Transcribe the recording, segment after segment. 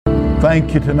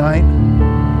Thank you tonight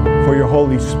for your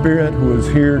Holy Spirit who is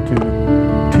here to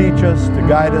teach us, to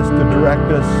guide us, to direct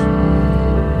us.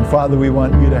 And Father, we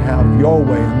want you to have your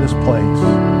way in this place.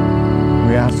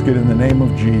 We ask it in the name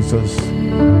of Jesus.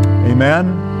 Amen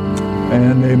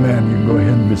and amen. You can go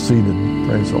ahead and be seated.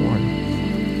 Praise the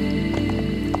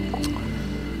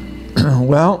Lord.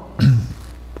 Well,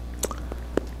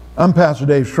 I'm Pastor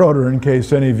Dave Schroeder, in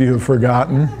case any of you have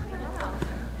forgotten.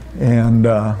 And,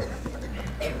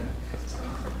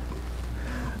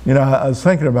 I was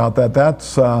thinking about that.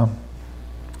 That's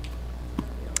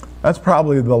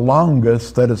probably the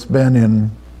longest that it's been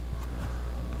in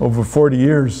over 40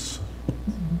 years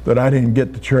that I didn't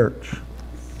get to church.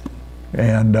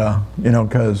 And,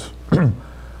 because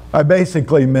I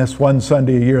basically miss one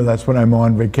Sunday a year. That's when I'm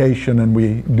on vacation and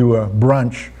we do a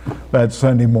brunch that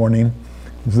Sunday morning.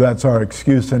 So that's our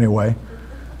excuse anyway.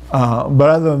 But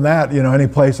other than that, any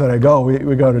place that I go,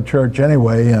 we go to church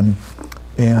anyway.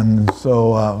 And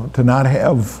so to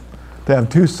have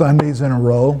 2 Sundays in a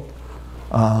row,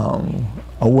 a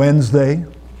Wednesday,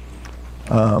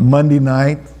 Monday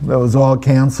night, that was all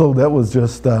canceled. That was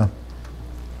just, that's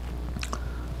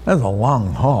a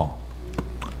long haul.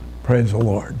 Praise the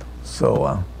Lord.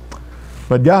 So,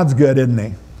 but God's good, isn't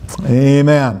He?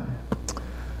 Amen.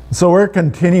 So we're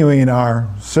continuing our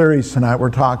series tonight.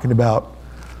 We're talking about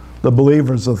the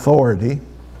believer's authority.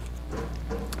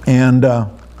 And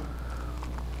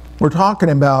we're talking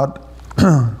about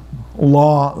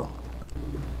law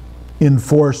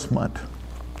enforcement.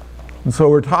 And so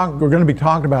we're going to be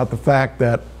talking about the fact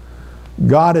that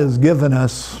God has given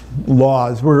us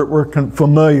laws. We're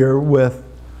familiar with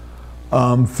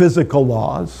physical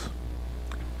laws.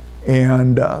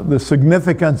 And the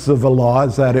significance of the law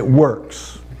is that it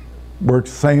works.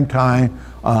 Works the same time,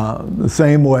 the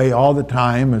same way all the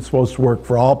time. It's supposed to work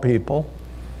for all people.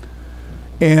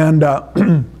 And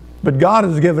but God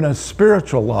has given us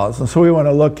spiritual laws, and so we want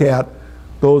to look at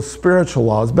those spiritual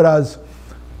laws. But I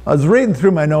was reading through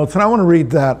my notes, and I want to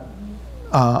read that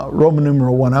Roman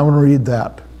numeral 1. I want to read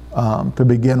that to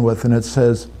begin with, and it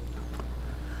says,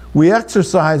 "We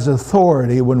exercise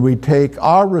authority when we take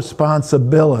our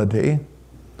responsibility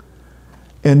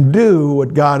and do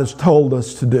what God has told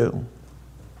us to do."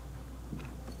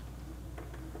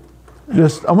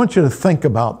 I want you to think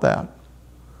about that.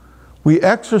 We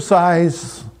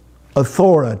exercise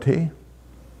authority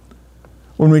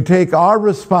when we take our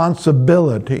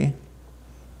responsibility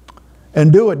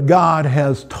and do what God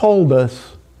has told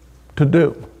us to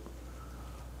do.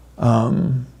 I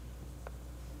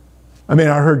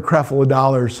heard Creflo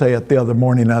Dollar say it the other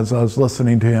morning as I was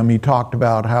listening to him. He talked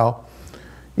about how,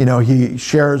 he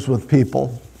shares with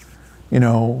people,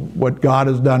 what God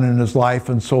has done in his life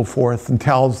and so forth, and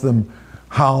tells them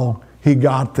how he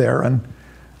got there.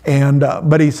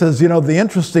 But he says, the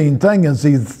interesting thing is,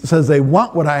 he says they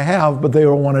want what I have, but they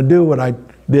don't want to do what I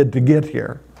did to get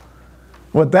here.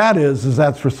 What that is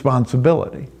that's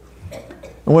responsibility.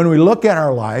 And when we look at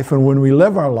our life and when we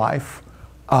live our life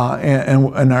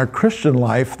and our Christian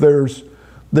life, there's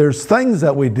things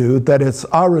that we do that it's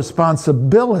our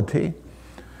responsibility.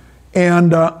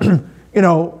 And,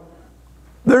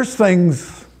 there's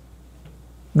things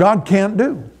God can't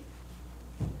do.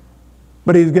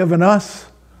 But He's given us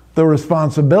the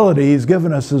responsibility. He's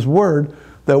given us His Word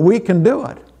that we can do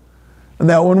it. And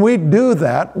that when we do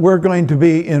that, we're going to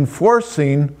be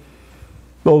enforcing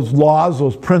those laws,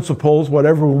 those principles,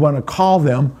 whatever we want to call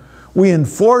them. We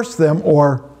enforce them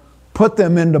or put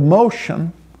them into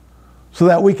motion so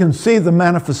that we can see the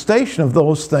manifestation of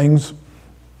those things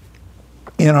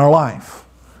in our life.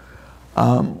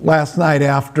 Last night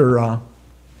after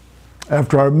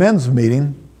our men's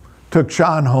meeting, took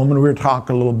Sean home and we were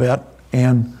talking a little bit,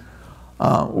 and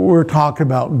we were talking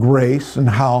about grace and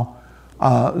how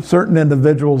certain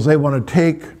individuals, they want to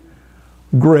take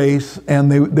grace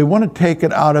and they want to take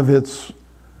it out of its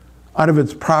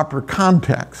proper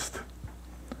context.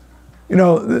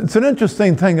 It's an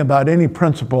interesting thing about any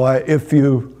principle. If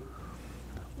you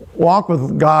walk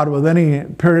with God with any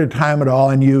period of time at all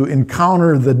and you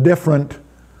encounter the different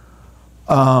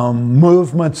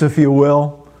movements, if you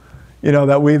will,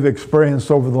 that we've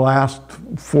experienced over the last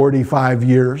 45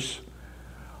 years.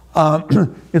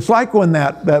 It's like when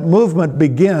that movement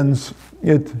begins,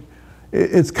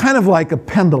 it's kind of like a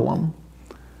pendulum.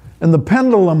 And the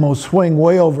pendulum will swing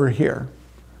way over here.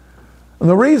 And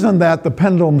the reason that the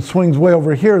pendulum swings way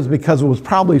over here is because it was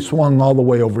probably swung all the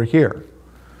way over here.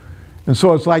 And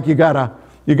so it's like you gotta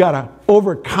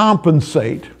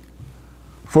overcompensate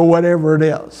for whatever it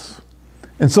is.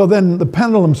 And so then the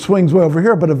pendulum swings way over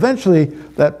here, but eventually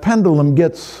that pendulum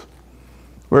gets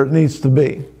where it needs to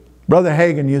be. Brother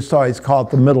Hagin used to always call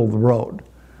it the middle of the road.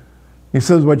 He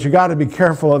says what you got to be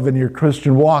careful of in your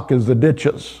Christian walk is the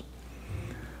ditches.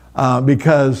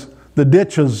 Because the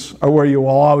ditches are where you will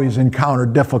always encounter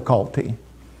difficulty.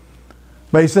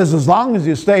 But he says as long as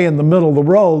you stay in the middle of the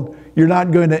road, you're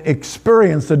not going to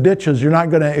experience the ditches. You're not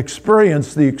going to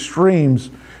experience the extremes.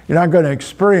 You're not going to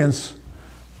experience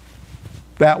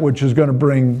that which is going to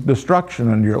bring destruction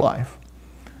into your life.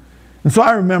 And so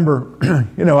I remember,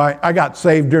 I got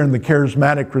saved during the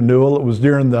charismatic renewal. It was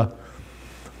during the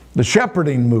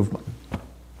shepherding movement.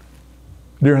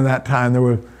 During that time, there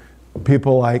were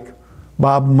people like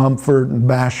Bob Mumford and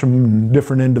Basham and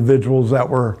different individuals that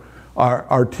were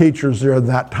our teachers there at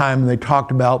that time, and they talked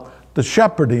about the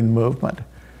shepherding movement.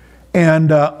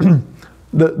 And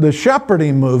the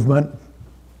shepherding movement,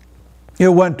 it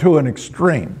went to an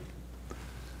extreme.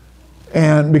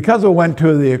 And because it went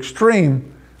to the extreme,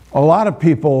 a lot of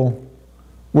people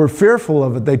were fearful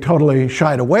of it. They totally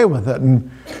shied away with it. And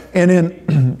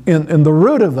in the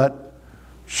root of it,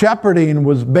 shepherding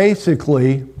was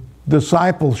basically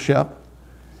discipleship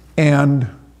and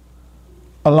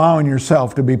allowing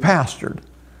yourself to be pastored.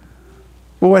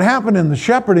 But what happened in the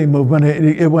shepherding movement,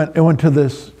 it went to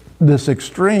this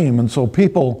extreme. And so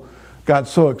people got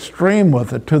so extreme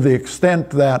with it to the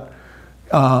extent that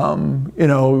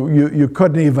you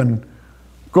couldn't even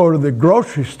go to the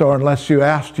grocery store unless you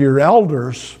asked your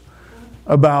elders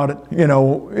about it,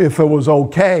 if it was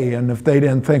okay. And if they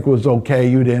didn't think it was okay,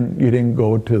 you didn't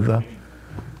go to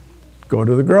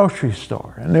the grocery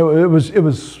store. And it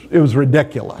was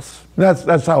ridiculous.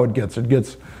 That's how it gets. It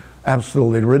gets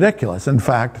absolutely ridiculous. In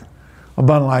fact,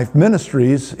 Abundant Life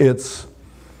Ministries, its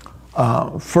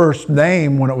first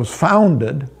name when it was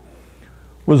founded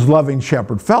was Loving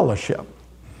Shepherd Fellowship.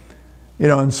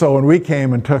 And so when we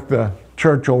came and took the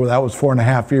church over, that was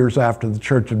 4.5 years after the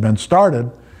church had been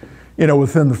started,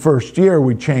 within the first year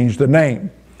we changed the name.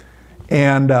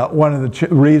 And one of the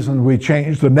reasons we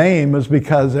changed the name is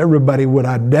because everybody would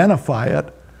identify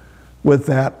it with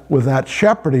that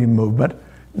shepherding movement.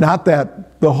 Not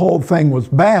that the whole thing was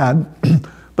bad,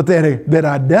 but they'd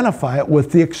identify it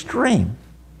with the extreme.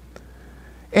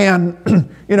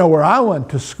 And, where I went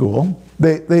to school,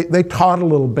 they taught a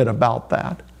little bit about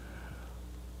that.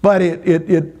 But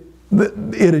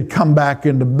it had come back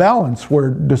into balance where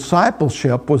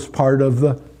discipleship was part of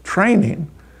the training.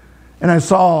 And I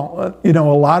saw, a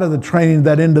lot of the training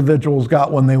that individuals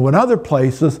got when they went other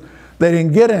places, they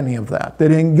didn't get any of that. They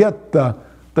didn't get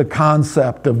the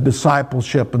concept of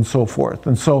discipleship and so forth.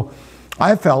 And so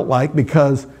I felt like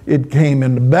because it came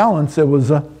into balance,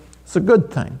 it's a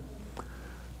good thing.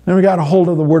 Then we got a hold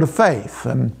of the Word of Faith,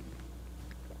 and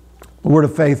the Word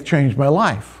of Faith changed my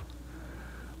life.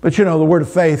 But the Word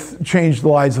of Faith changed the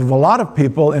lives of a lot of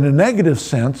people in a negative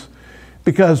sense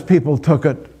because people took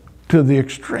it to the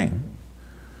extreme.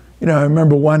 I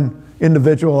remember one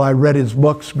individual, I read his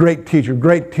books, great teacher,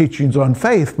 great teachings on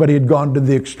faith, but he had gone to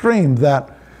the extreme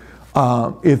that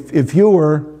if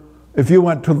you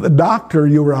went to the doctor,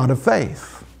 you were out of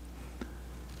faith.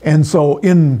 And so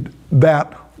in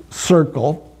that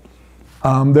circle,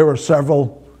 there were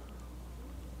several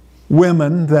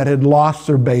women that had lost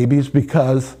their babies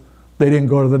because they didn't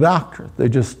go to the doctor. They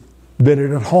just did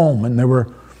it at home. And there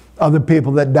were other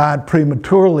people that died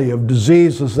prematurely of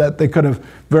diseases that they could have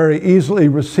very easily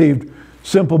received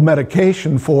simple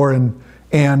medication for and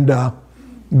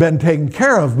been taken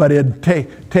care of, but it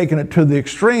had taken it to the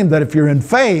extreme that if you're in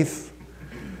faith,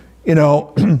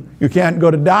 you can't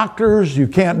go to doctors, you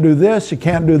can't do this, you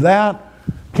can't do that,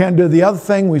 can't do the other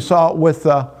thing. We saw it with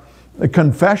the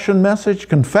confession message.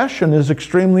 Confession is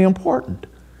extremely important.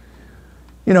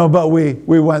 But we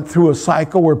went through a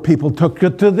cycle where people took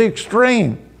it to the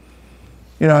extreme.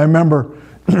 I remember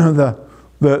the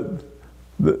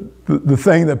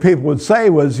thing that people would say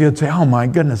was, you'd say, oh my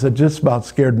goodness, it just about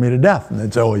scared me to death. And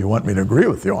they'd say, oh, you want me to agree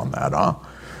with you on that, huh?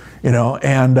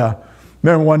 And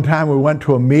remember one time we went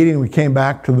to a meeting, we came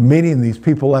back to the meeting, and these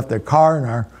people left their car in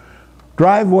our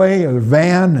driveway or their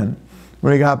van, and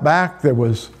when we got back, there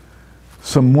was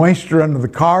some moisture under the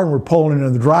car, and we're pulling into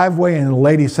the driveway, and the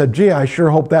lady said, gee, I sure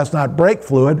hope that's not brake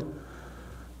fluid.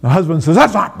 The husband says,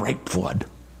 that's not brake fluid.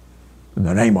 In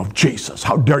the name of Jesus,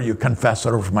 how dare you confess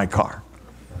it over my car?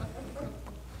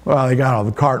 Well, they got out of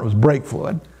the car, and it was brake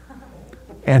fluid.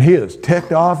 And he is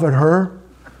ticked off at her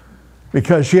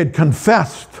because she had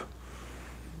confessed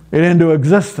it into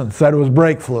existence that it was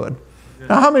brake fluid.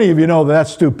 Now, how many of you know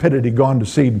that's stupidity gone to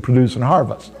seed and producing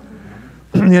harvest?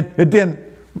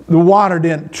 The water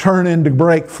didn't turn into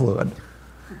brake fluid.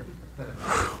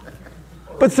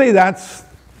 But see, that's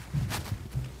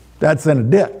in a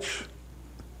ditch.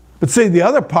 But see, the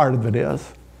other part of it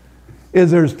is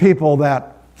is there's people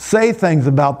that say things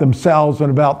about themselves and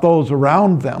about those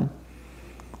around them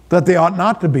that they ought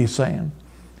not to be saying.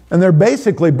 And they're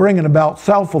basically bringing about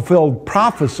self-fulfilled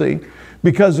prophecy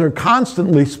because they're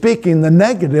constantly speaking the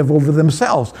negative over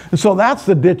themselves. And so that's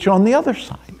the ditch on the other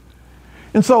side.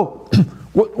 And so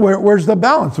where's the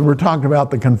balance? And we're talking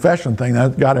about the confession thing. I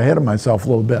got ahead of myself a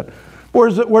little bit.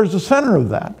 Where's the center of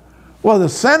that? Well, the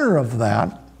center of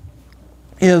that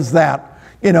is that,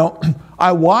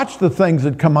 I watch the things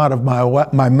that come out of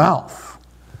my mouth.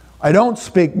 I don't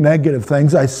speak negative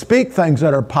things. I speak things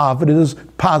that are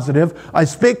positive. I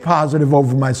speak positive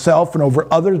over myself and over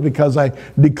others because I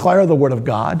declare the Word of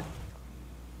God.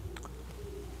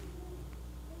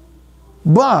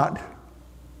 But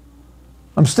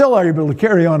I'm still able to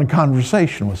carry on a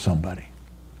conversation with somebody.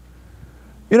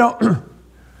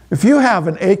 If you have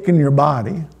an ache in your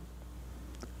body,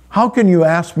 how can you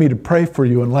ask me to pray for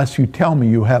you unless you tell me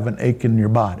you have an ache in your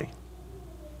body?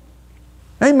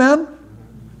 Amen?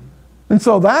 And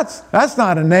so that's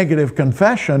not a negative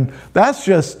confession. That's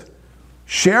just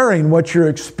sharing what you're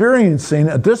experiencing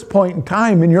at this point in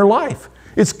time in your life.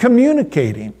 It's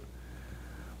communicating.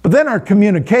 But then our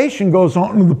communication goes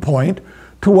on to the point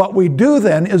to what we do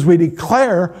then is we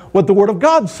declare what the Word of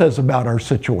God says about our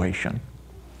situation.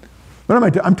 What am I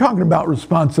doing? I'm talking about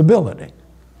responsibility.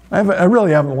 I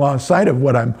really haven't lost sight of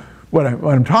what I'm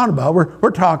talking about.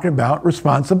 We're talking about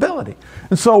responsibility.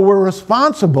 And so we're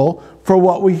responsible for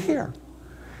what we hear.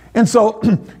 And so,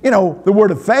 the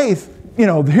word of faith,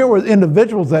 here were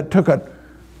individuals that took it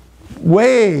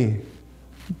way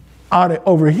out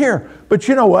over here. But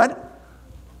you know what?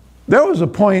 There was a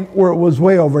point where it was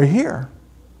way over here,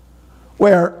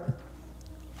 where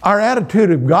our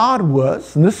attitude of God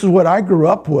was, and this is what I grew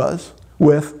up with,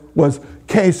 was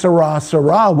que sera,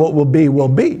 sera, what will be, will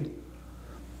be.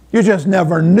 You just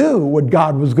never knew what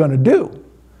God was going to do.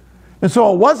 And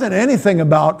so it wasn't anything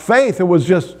about faith. It was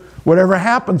just whatever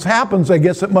happens, happens. I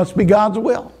guess it must be God's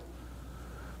will.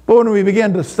 But when we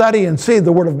begin to study and see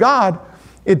the Word of God,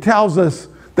 it tells us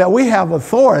that we have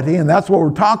authority, and that's what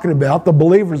we're talking about, the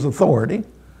believer's authority.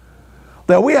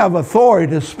 That we have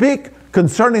authority to speak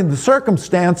concerning the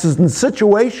circumstances and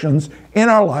situations in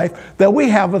our life, that we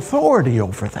have authority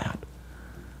over that.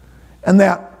 And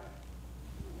that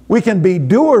we can be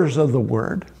doers of the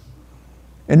Word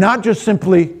and not just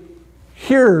simply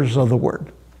hearers of the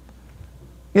Word.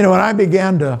 When I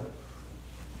began to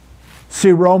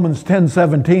see Romans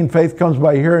 10:17, faith comes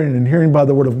by hearing and hearing by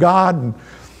the Word of God, and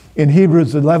in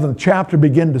Hebrews 11th chapter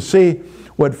begin to see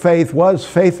what faith was.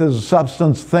 Faith is a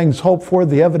substance of things hoped for,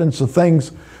 the evidence of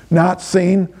things not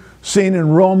seen. Seen in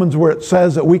Romans where it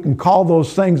says that we can call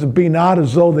those things that be not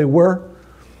as though they were.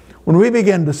 When we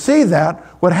begin to see that,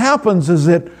 what happens is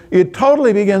that it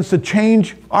totally begins to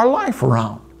change our life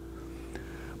around.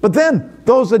 But then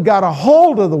those that got a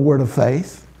hold of the word of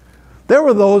faith, there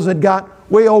were those that got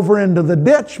way over into the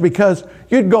ditch, because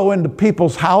you'd go into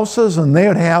people's houses and they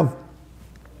would have,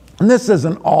 and this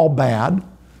isn't all bad,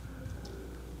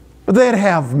 but they'd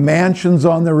have mansions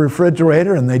on their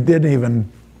refrigerator and they didn't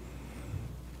even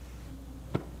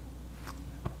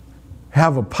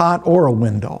have a pot or a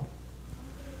window.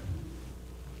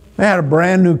 They had a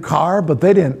brand new car, but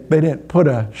they didn't put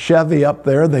a Chevy up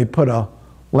there. They put a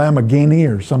Lamborghini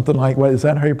or something like that. Is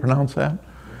that how you pronounce that?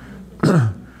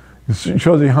 It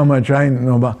shows you how much I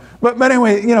know about. But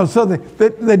anyway, so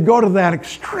they'd go to that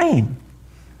extreme.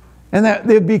 And that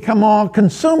they'd become all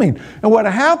consuming. And what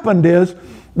happened is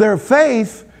their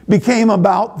faith became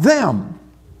about them.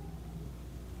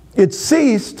 It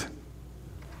ceased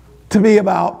to be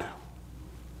about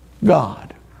God.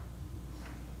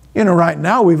 Right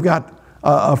now we've got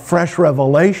a fresh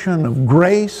revelation of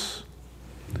grace.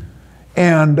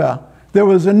 And there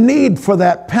was a need for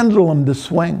that pendulum to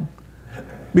swing,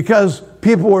 because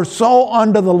people were so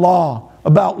under the law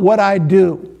about what I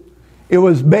do. It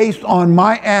was based on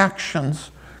my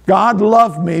actions. God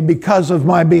loved me because of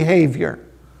my behavior.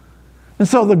 And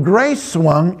so the grace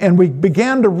swung, and we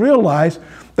began to realize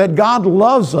that God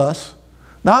loves us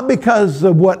not because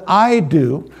of what I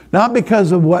do, not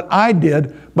because of what I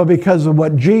did, but because of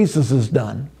what Jesus has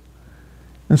done.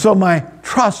 And so my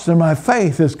trust and my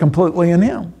faith is completely in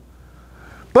Him.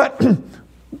 But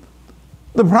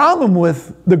the problem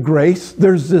with the grace,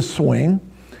 there's this swing,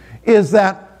 is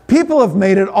that people have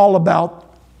made it all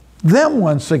about them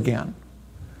once again.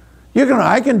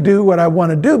 I can do what I want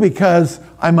to do because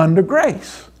I'm under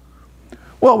grace.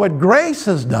 Well, what grace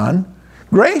has done,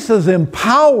 grace has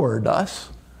empowered us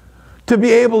to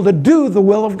be able to do the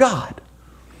will of God.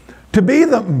 To be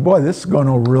the, boy, this is going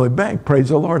over really big. Praise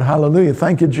the Lord. Hallelujah.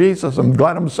 Thank you, Jesus. I'm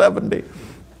glad I'm 70.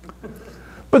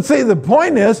 But see, the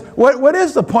point is, what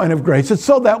is the point of grace? It's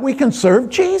so that we can serve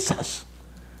Jesus.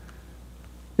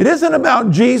 It isn't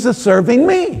about Jesus serving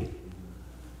me.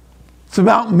 It's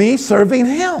about me serving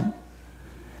him.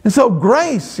 And so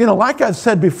grace, like I've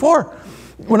said before,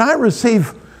 when I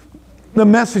received the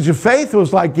message of faith, it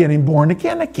was like getting born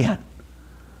again.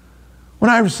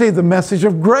 When I received the message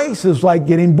of grace, it was like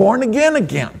getting born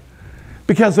again.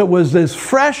 Because it was this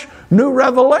fresh, new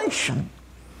revelation.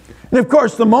 And of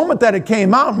course, the moment that it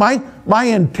came out,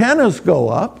 my antennas go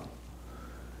up.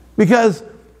 Because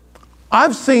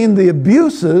I've seen the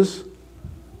abuses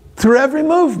through every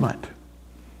movement.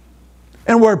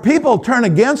 And where people turn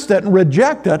against it and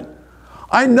reject it,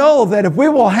 I know that if we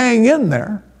will hang in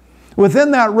there,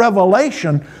 within that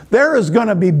revelation, there is going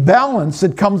to be balance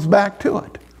that comes back to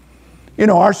it.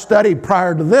 Our study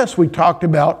prior to this, we talked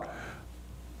about,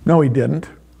 no, we didn't.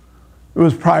 It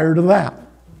was prior to that.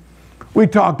 We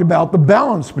talked about the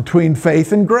balance between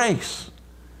faith and grace.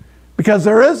 Because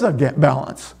there is a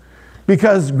balance.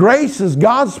 Because grace is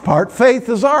God's part, faith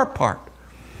is our part.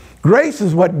 Grace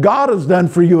is what God has done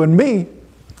for you and me.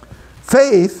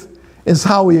 Faith is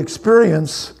how we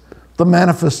experience the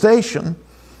manifestation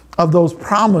of those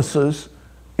promises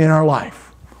in our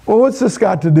life. Well, what's this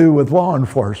got to do with law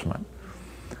enforcement?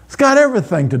 It's got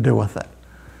everything to do with it.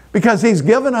 Because he's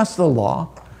given us the law.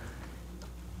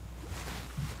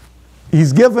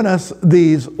 He's given us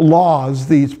these laws,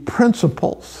 these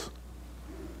principles,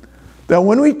 that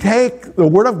when we take the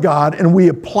Word of God and we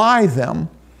apply them,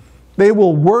 they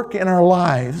will work in our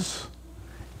lives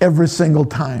every single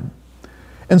time.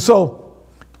 And so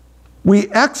we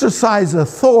exercise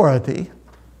authority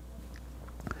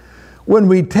when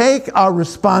we take our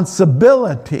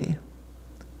responsibility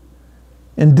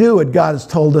and do what God has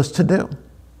told us to do.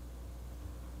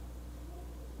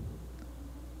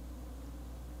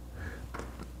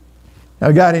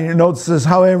 Now, God in your notes says,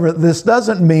 however, this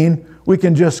doesn't mean we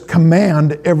can just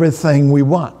command everything we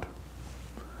want.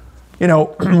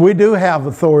 We do have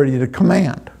authority to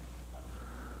command.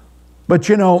 But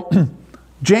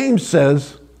James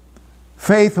says,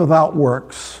 faith without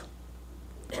works,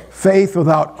 faith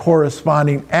without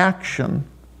corresponding action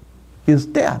is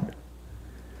dead.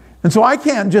 And so I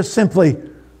can't just simply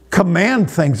command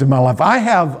things in my life. I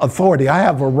have authority. I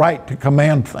have a right to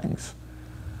command things.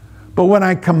 But when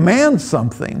I command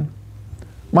something,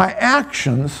 my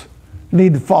actions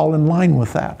need to fall in line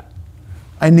with that.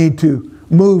 I need to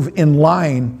move in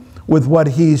line with what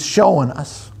he's showing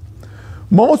us.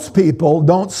 Most people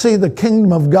don't see the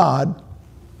kingdom of God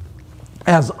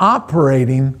as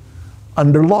operating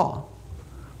under law.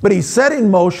 But he set in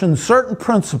motion certain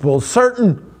principles,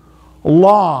 certain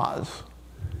laws.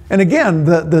 And again,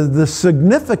 the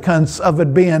significance of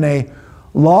it being a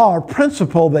law or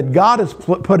principle that God has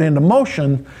put into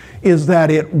motion is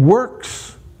that it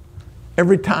works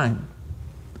every time.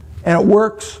 And it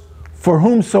works for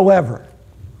whomsoever.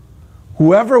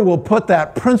 Whoever will put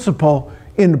that principle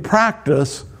into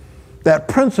practice, that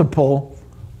principle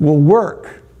will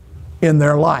work in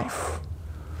their life.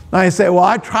 Now you say, well,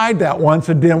 I tried that once,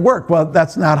 it didn't work. Well,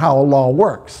 that's not how a law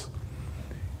works.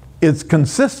 It's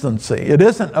consistency. It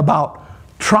isn't about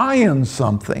trying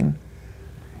something.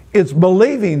 It's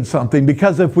believing something,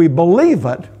 because if we believe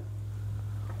it,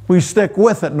 we stick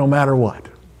with it no matter what.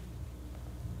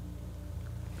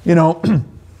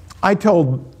 I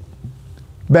told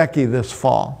Becky this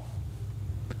fall,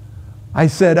 I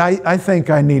said, I think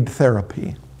I need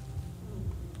therapy.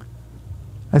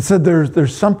 I said,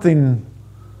 there's something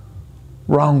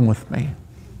wrong with me.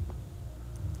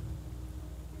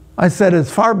 I said, as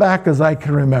far back as I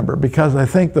can remember, because I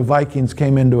think the Vikings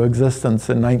came into existence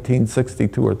in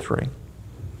 1962 or 3.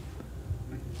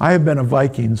 I have been a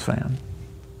Vikings fan.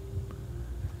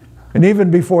 And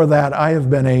even before that, I have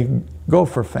been a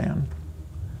Gopher fan.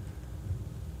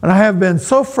 And I have been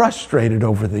so frustrated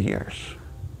over the years.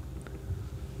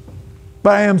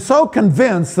 But I am so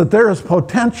convinced that there is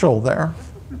potential there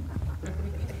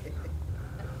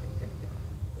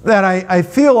that I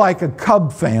feel like a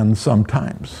Cub fan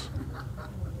sometimes.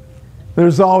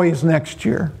 There's always next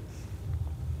year.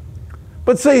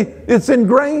 But see, it's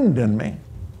ingrained in me.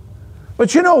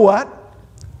 But you know what?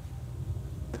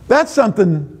 That's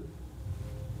something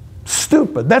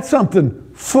stupid. That's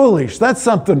something foolish. That's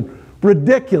something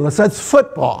ridiculous. That's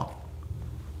football.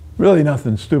 Really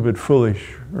nothing stupid,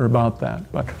 foolish about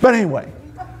that. But anyway,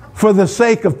 for the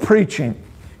sake of preaching.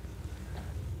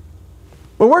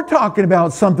 But we're talking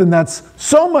about something that's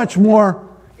so much more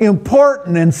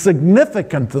important and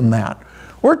significant than that.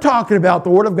 We're talking about the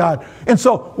Word of God. And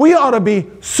so we ought to be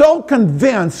so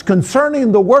convinced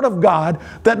concerning the Word of God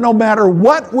that no matter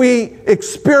what we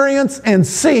experience and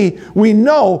see, we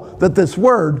know that this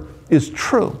Word is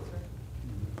true.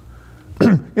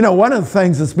 You know, one of the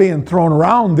things that's being thrown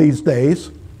around these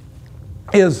days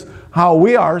is how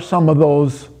we are some of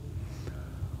those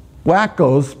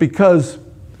wackos because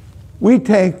we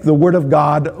take the Word of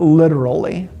God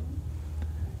literally.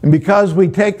 And because we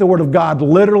take the Word of God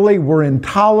literally, we're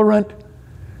intolerant.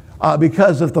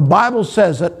 Because if the Bible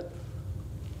says it,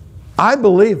 I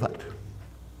believe it.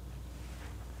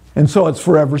 And so it's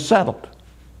forever settled.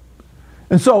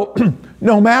 And so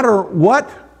no matter what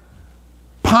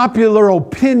popular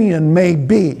opinion may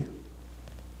be,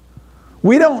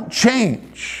 we don't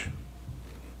change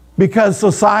because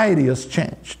society has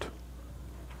changed.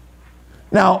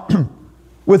 Now,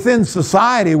 within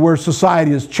society, where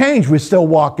society has changed, we still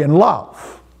walk in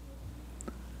love.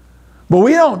 But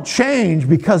we don't change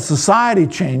because society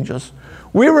changes.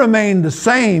 We remain the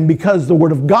same because the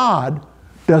Word of God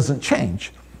doesn't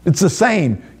change. It's the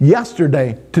same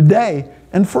yesterday, today,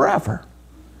 and forever.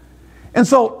 And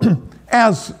so,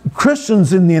 as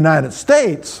Christians in the United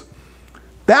States,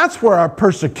 that's where our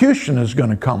persecution is going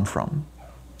to come from.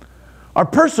 Our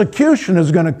persecution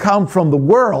is going to come from the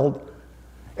world,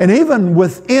 and even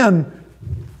within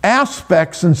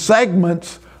aspects and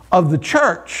segments of the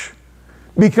church,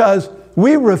 because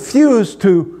we refuse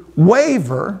to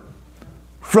waver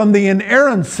from the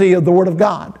inerrancy of the Word of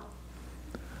God.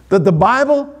 That the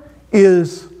Bible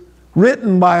is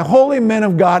written by holy men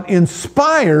of God,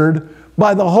 inspired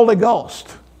by the Holy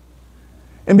Ghost.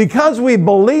 And because we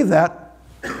believe that,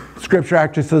 Scripture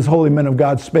actually says holy men of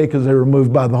God spake as they were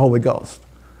moved by the Holy Ghost.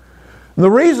 And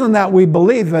the reason that we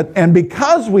believe it, and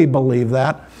because we believe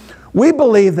that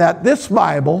this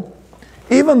Bible,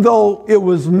 even though it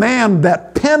was man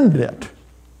that penned it,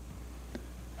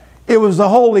 it was the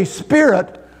Holy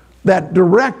Spirit that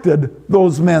directed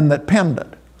those men that penned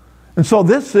it. And so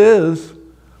this is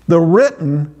the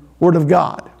written Word of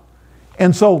God.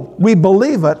 And so we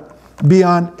believe it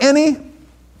beyond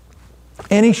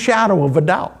any shadow of a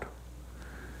doubt.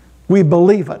 We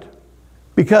believe it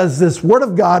because this Word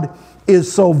of God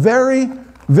is so very,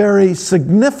 very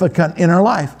significant in our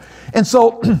life. And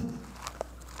so,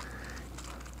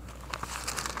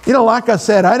 you know, like I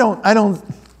said, I don't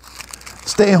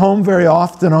stay home very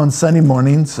often on Sunday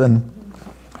mornings, and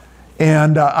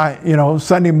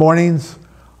Sunday mornings,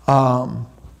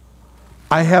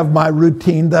 I have my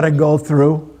routine that I go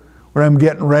through where I'm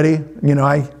getting ready. You know,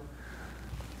 I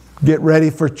get ready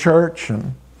for church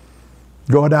and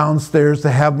go downstairs to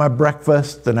have my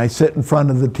breakfast, and I sit in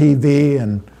front of the TV,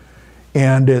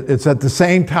 and it's at the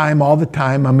same time all the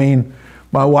time. I mean,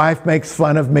 my wife makes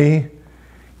fun of me,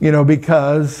 you know,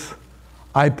 because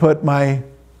I put my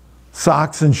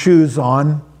socks and shoes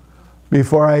on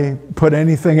before I put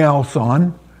anything else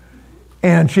on.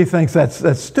 And she thinks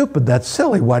that's stupid, that's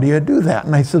silly, why do you do that?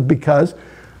 And I said, because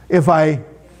if I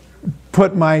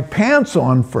put my pants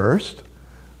on first,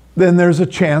 then there's a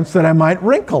chance that I might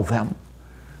wrinkle them.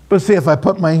 But see, if I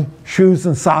put my shoes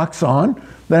and socks on,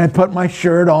 then I put my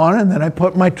shirt on, and then I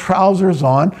put my trousers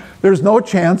on, there's no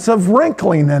chance of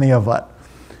wrinkling any of it.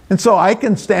 And so I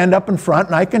can stand up in front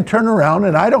and I can turn around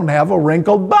and I don't have a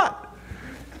wrinkled butt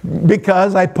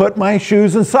because I put my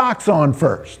shoes and socks on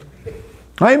first.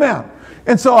 Amen.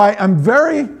 And so I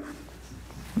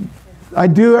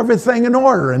do everything in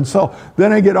order. And so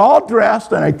then I get all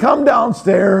dressed and I come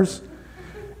downstairs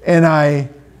and I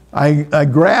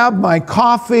grab my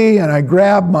coffee and I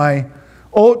grab my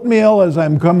oatmeal as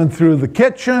I'm coming through the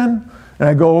kitchen, and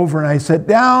I go over and I sit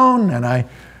down,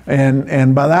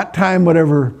 and by that time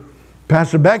whatever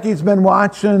Pastor Becky's been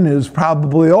watching is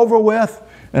probably over with,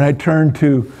 and I turn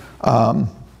to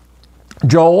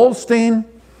Joel Osteen.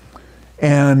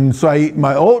 And so I eat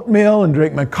my oatmeal and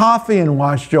drink my coffee and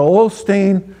watch Joel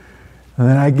Osteen. And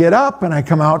then I get up and I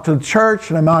come out to the church,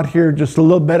 and I'm out here just a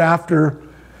little bit after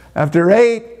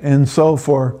 8. And so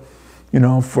for an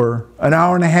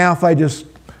hour and a half, I just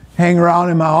hang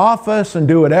around in my office and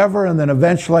do whatever. And then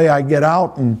eventually I get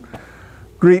out and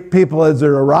greet people as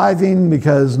they're arriving,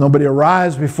 because nobody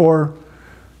arrives before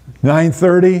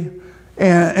 9:30.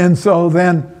 And so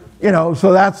then,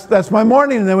 so that's my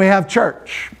morning, and then we have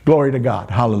church. Glory to God.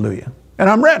 Hallelujah. And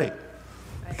I'm ready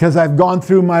because I've gone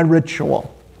through my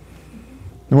ritual.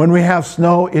 And when we have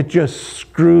snow, it just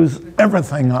screws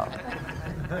everything up.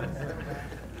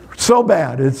 So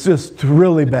bad. It's just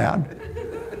really bad.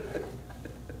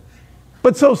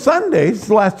 But so Sundays,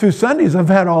 the last 2 Sundays, I've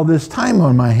had all this time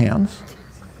on my hands.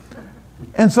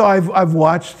 And so I've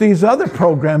watched these other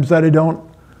programs that I don't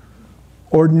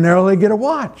ordinarily get a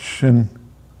watch. And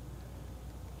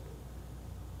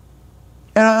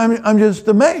I'm just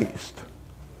amazed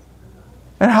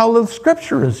at how the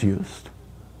Scripture is used.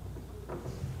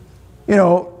 You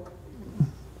know,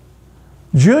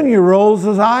 Junior rolls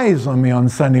his eyes on me on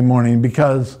Sunday morning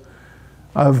because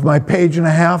of my page and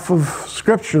a half of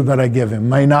Scripture that I give him.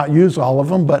 May not use all of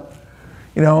them, but,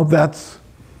 you know,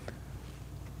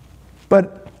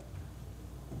 but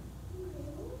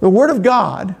the Word of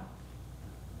God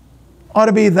ought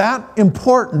to be that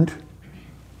important,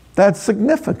 that's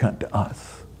significant to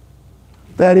us.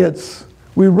 That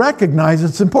we recognize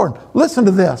it's important. Listen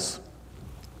to this.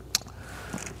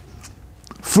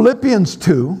 Philippians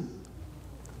 2,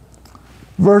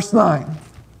 verse 9.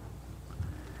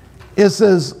 It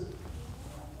says,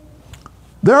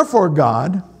 therefore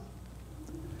God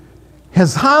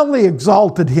has highly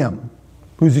exalted him.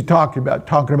 Who's he talking about?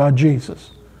 Talking about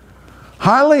Jesus.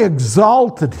 Highly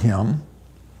exalted him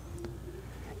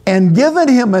and given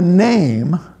him a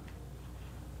name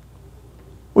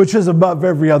which is above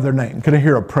every other name. Can I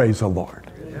hear a praise the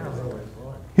Lord?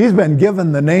 He's been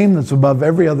given the name that's above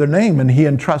every other name, and he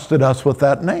entrusted us with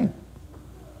that name.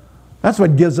 That's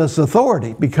what gives us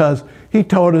authority, because he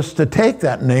told us to take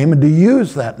that name and to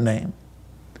use that name.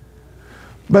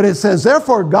 But it says,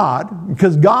 therefore God,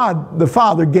 because God the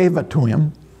Father gave it to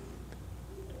him,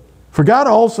 for God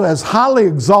also has highly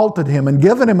exalted him and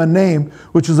given him a name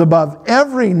which is above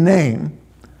every name,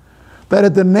 that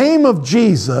at the name of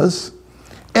Jesus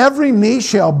every knee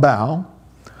shall bow,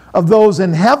 of those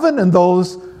in heaven and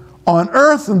those on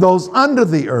earth and those under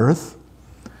the earth,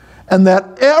 and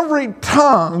that every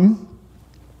tongue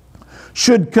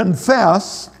should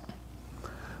confess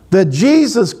that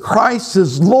Jesus Christ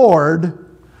is Lord,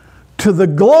 to the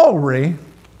glory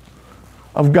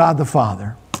of God the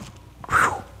Father.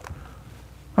 Whew.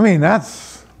 I mean,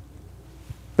 that's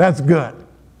good.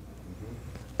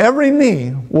 Every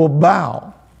knee will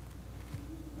bow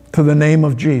to the name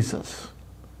of Jesus.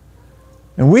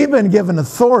 And we've been given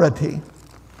authority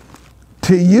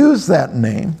to use that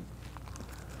name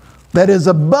that is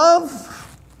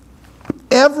above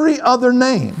every other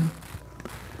name,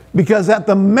 because at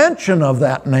the mention of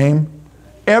that name,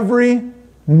 every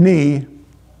knee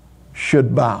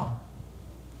should bow.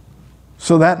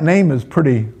 So that name is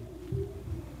pretty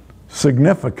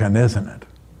significant, isn't it?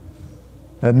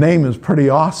 That name is pretty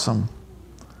awesome.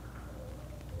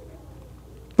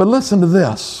 But listen to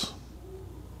this.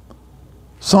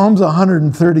 Psalms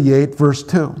 138, verse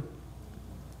 2.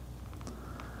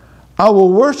 I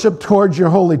will worship towards your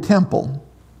holy temple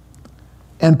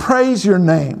and praise your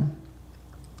name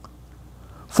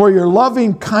for your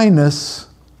loving kindness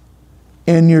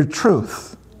and your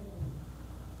truth.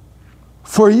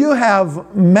 For you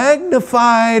have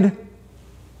magnified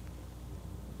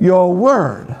your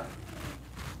word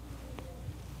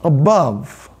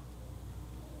above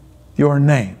your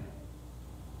name.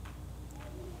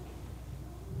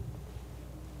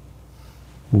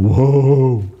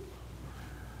 Whoa.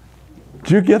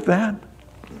 Did you get that?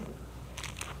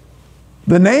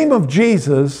 The name of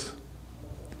Jesus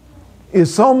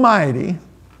is so mighty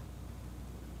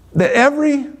that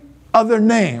every other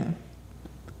name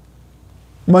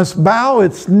must bow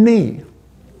its knee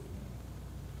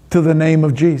to the name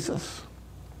of Jesus.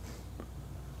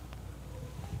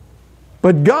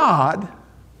 But God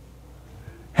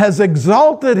has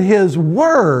exalted his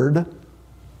word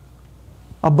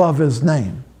above his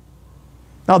name.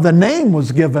 Now, the name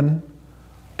was given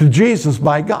to Jesus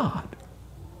by God.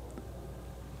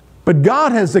 But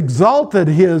God has exalted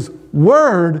his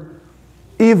word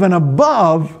even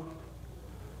above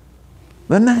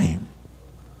the name.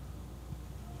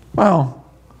 Well,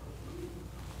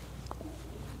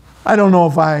 I don't know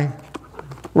if I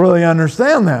really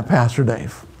understand that, Pastor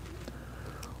Dave.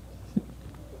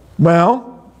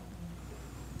 Well,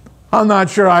 I'm not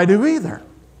sure I do either.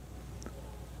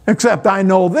 Except I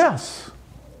know this,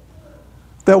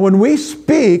 that when we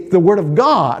speak the Word of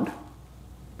God,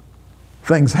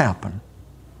 things happen.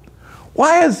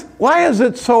 Why is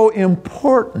it so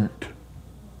important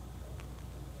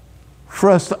for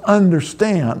us to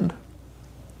understand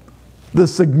the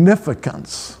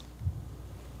significance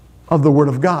of the Word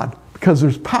of God? Because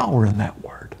there's power in that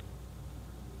Word.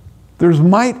 There's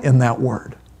might in that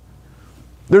Word.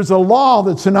 There's a law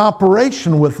that's in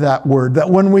operation with that word, that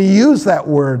when we use that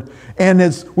word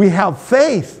and we have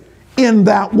faith in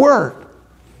that word.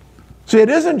 See, it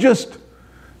isn't just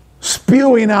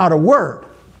spewing out a word,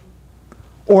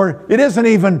 or it isn't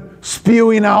even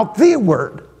spewing out the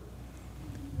word.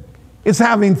 It's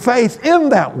having faith in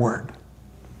that word.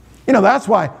 You know, that's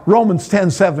why Romans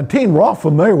 10:17, we're all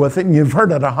familiar with it, and you've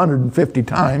heard it 150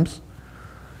 times.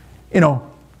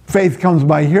 faith comes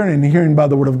by hearing and hearing by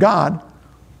the Word of God,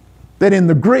 that in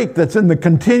the Greek, that's in the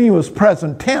continuous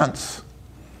present tense,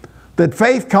 that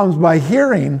faith comes by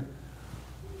hearing,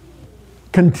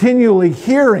 continually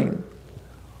hearing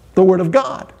the Word of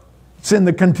God. It's in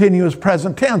the continuous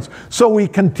present tense. So we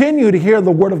continue to hear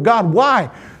the Word of God. Why?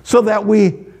 So that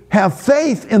we have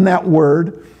faith in that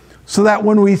Word, so that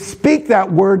when we speak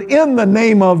that Word in the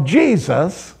name of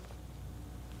Jesus,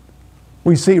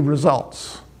 we see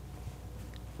results.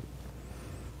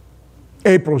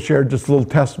 April shared just a little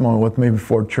testimony with me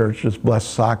before church, just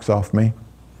blessed socks off me.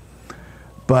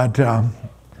 But I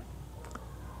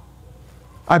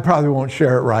probably won't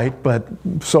share it right, but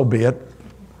so be it.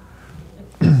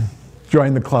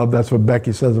 Join the club, that's what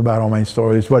Becky says about all my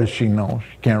stories. What does she know?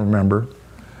 She can't remember.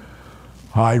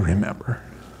 I remember.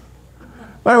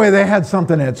 But anyway, they had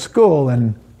something at school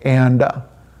and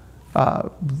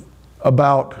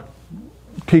about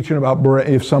teaching about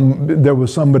if there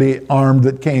was somebody armed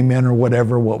that came in or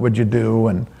whatever, what would you do?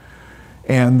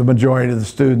 And the majority of the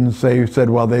students, they said,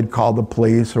 well, they'd call the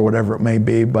police or whatever it may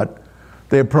be. But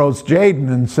they approached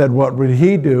Jaden and said, what would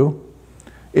he do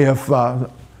if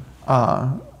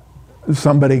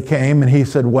somebody came? And he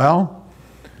said, well,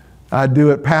 I'd do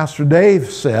what Pastor Dave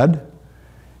said.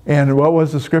 And what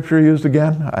was the scripture used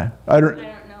again? I don't know.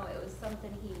 It was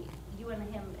something you and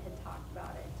him had talked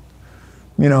about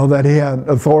it. That he had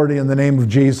authority in the name of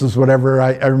Jesus, whatever.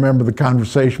 I remember the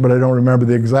conversation, but I don't remember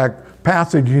the exact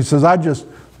passage. He says, I just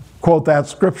quote that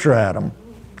scripture at him.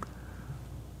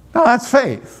 Now, that's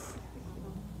faith.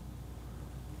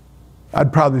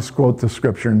 I'd probably quote the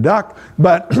scripture and duck,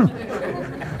 but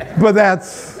but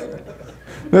that's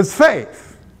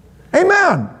faith.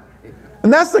 Amen.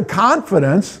 And that's the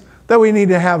confidence that we need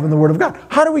to have in the Word of God.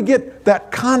 How do we get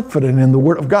that confident in the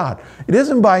Word of God? It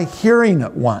isn't by hearing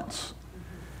it once.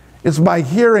 It's by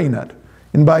hearing it,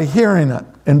 and by hearing it,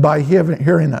 and by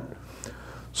hearing it.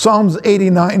 Psalms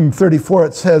 89:34,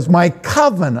 it says, my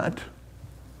covenant.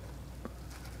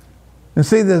 And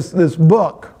see this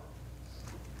book,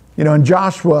 in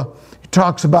Joshua, he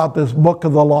talks about this book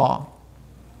of the law.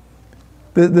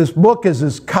 This book is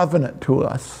his covenant to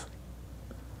us.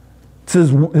 It's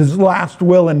his last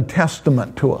will and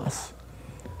testament to us.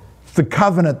 It's the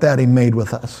covenant that he made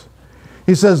with us.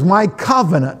 He says, my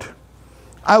covenant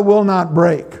I will not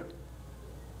break,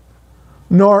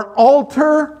 nor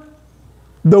alter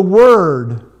the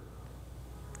word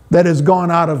that has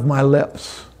gone out of my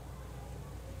lips.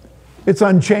 It's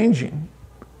unchanging.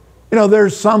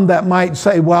 There's some that might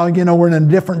say, well, we're in a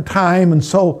different time, and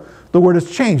so the word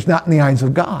has changed. Not in the eyes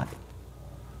of God.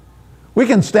 We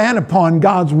can stand upon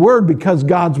God's word because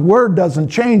God's word doesn't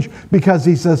change, because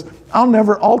he says, I'll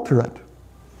never alter it.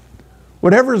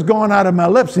 Whatever's going out of my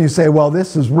lips, and you say, well,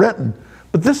 this is written,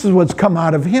 but this is what's come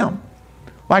out of him.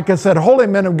 Like I said, holy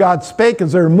men of God spake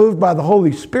as they were moved by the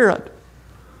Holy Spirit.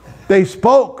 They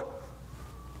spoke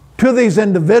to these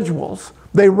individuals.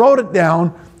 They wrote it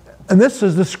down, and this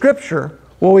is the scripture,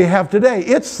 what we have today.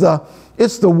 It's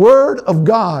the word of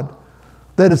God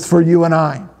that is for you and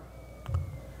I.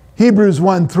 Hebrews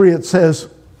 1:3, it says,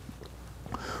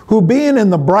 who being in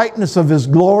the brightness of his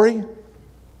glory,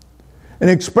 an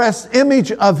express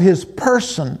image of his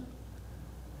person,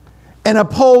 and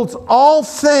upholds all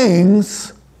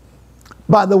things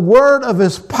by the word of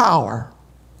his power,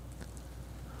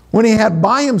 when he had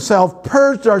by himself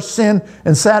purged our sin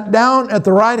and sat down at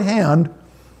the right hand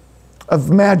of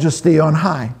majesty on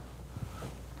high.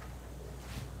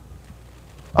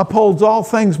 Upholds all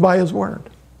things by his word.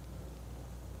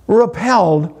 We're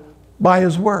upheld by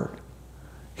his word.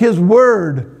 His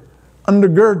word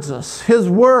undergirds us. His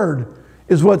word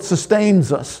is what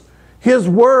sustains us. His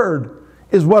word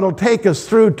is what will take us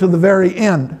through to the very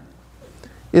end.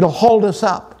 It'll hold us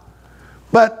up.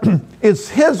 But it's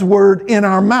his word in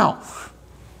our mouth.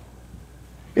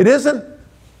 It isn't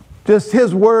just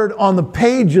his word on the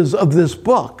pages of this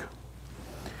book.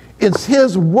 It's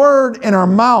his word in our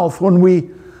mouth. When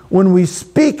we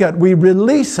speak it, we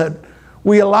release it,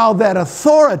 we allow that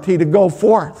authority to go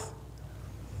forth.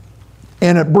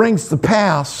 And it brings to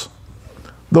pass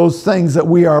those things that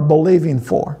we are believing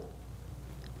for.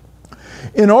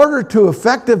 In order to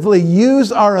effectively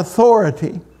use our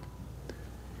authority,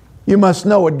 you must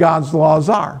know what God's laws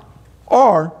are.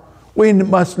 Or we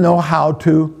must know how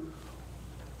to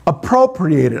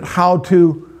appropriate it, how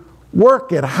to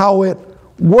work it, how it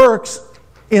works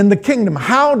in the kingdom.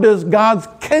 How does God's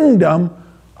kingdom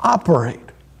operate?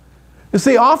 You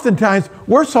see, oftentimes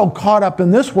we're so caught up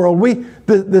in this world,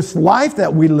 this life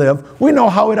that we live, we know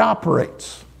how it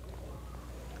operates.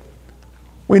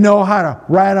 We know how to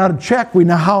write out a check. We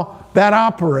know how that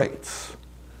operates.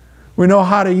 We know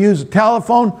how to use a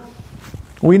telephone.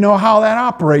 We know how that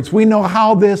operates. We know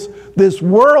how this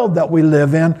world that we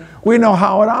live in, we know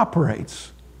how it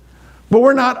operates. But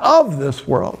we're not of this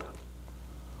world.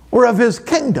 We're of His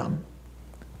kingdom.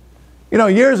 You know,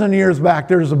 years and years back,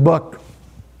 there's a book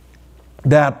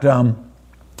that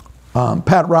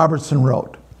Pat Robertson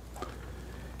wrote.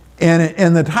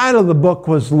 And the title of the book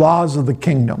was Laws of the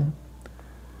Kingdom.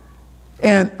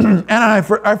 And I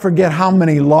forget how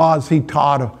many laws he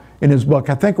taught in his book.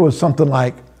 I think it was something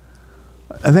like,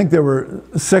 I think there were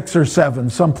 6 or 7,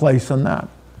 someplace in that.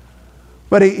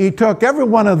 But he took every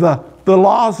one of the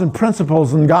laws and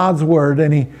principles in God's Word,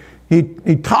 and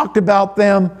he talked about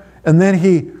them, and then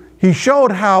he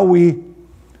showed how we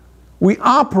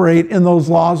operate in those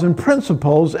laws and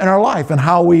principles in our life, and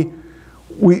how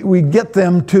we get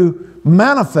them to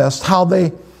manifest, how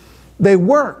they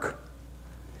work.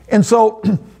 And so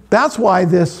that's why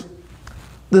this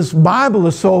Bible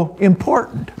is so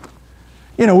important.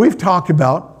 You know, we've talked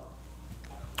about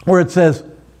where it says,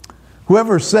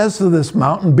 whoever says to this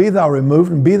mountain, be thou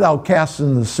removed and be thou cast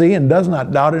in the sea, and does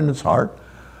not doubt in his heart,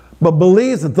 but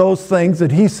believes that those things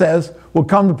that he says will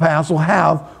come to pass, will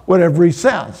have whatever he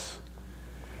says.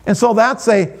 And so that's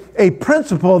a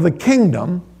principle of the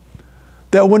kingdom,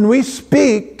 that when we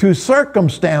speak to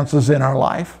circumstances in our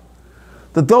life,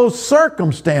 that those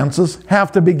circumstances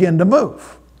have to begin to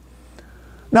move.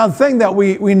 Now, the thing that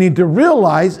we need to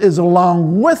realize is,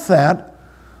 along with that,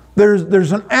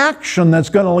 there's an action that's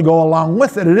going to go along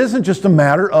with it. It isn't just a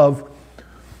matter of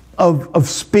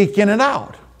speaking it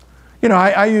out. You know,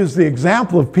 I use the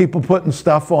example of people putting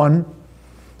stuff on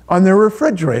their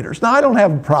refrigerators. Now, I don't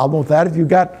have a problem with that. If you've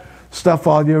got stuff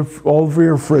all over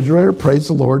your refrigerator, praise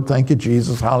the Lord, thank you,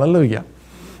 Jesus, hallelujah.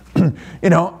 You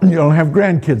know, you don't have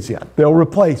grandkids yet. They'll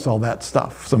replace all that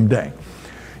stuff someday.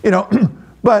 You know,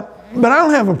 but I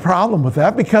don't have a problem with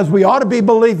that, because we ought to be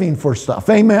believing for stuff.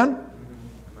 Amen?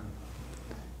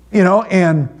 You know,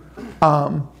 and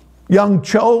young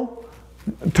Cho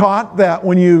taught that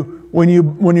when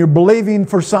you're believing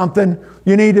for something,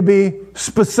 you need to be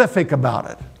specific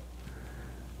about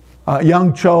it.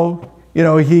 Young Cho, you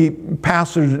know, he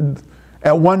pastored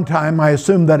at one time, I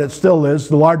assume that it still is,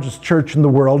 the largest church in the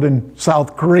world in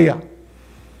South Korea.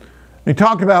 He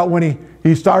talked about when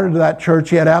he started that church,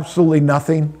 he had absolutely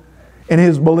nothing, and he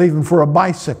was believing for a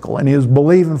bicycle, and he was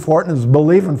believing for it, and he was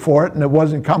believing for it, and it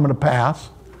wasn't coming to pass.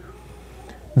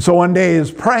 And so one day he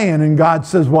was praying, and God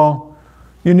says, well,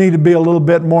 you need to be a little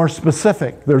bit more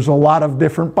specific. There's a lot of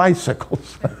different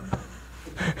bicycles.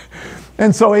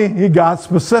 And so he got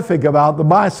specific about the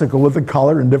bicycle with the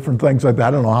color and different things like that.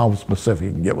 I don't know how specific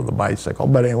you can get with a bicycle,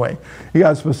 but anyway, he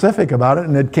got specific about it,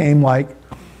 and it came like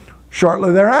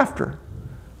shortly thereafter.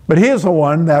 But he is the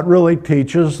one that really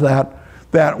teaches that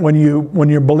when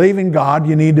you're believing God,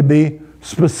 you need to be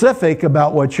specific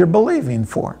about what you're believing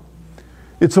for.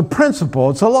 It's a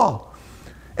principle, it's a law.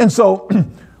 And so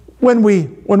when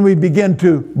we begin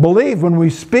to believe, when we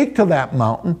speak to that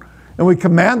mountain, and we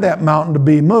command that mountain to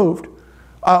be moved,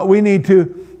 we need to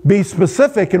be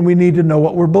specific, and we need to know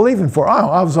what we're believing for. Oh,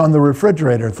 I was on the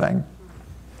refrigerator thing.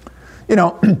 You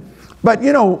know, but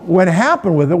you know what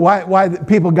happened with it, why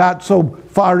people got so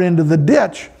far into the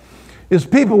ditch, is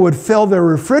people would fill their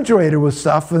refrigerator with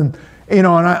stuff, and you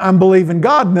know, and I'm believing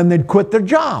God, and then they'd quit their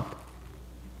job.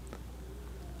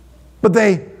 But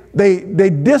they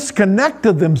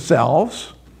disconnected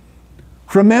themselves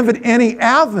from any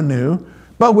avenue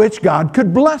by which God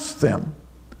could bless them.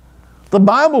 The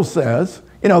Bible says,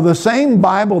 you know, the same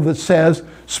Bible that says,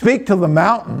 speak to the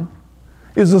mountain,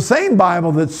 is the same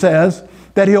Bible that says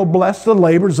that He'll bless the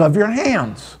labors of your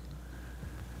hands.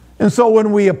 And so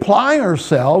when we apply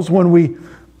ourselves, when we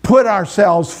put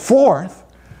ourselves forth,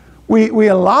 we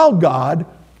allow God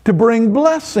to bring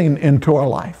blessing into our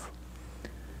life.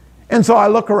 And so I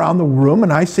look around the room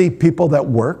and I see people that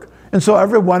work. And so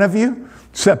every one of you,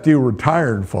 except you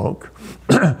retired folk,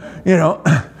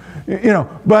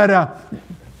 but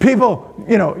people,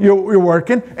 you know, you're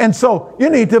working, and so you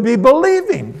need to be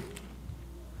believing,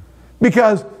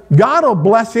 because God will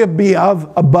bless you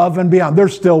above and beyond. They're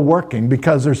still working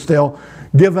because they're still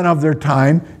giving of their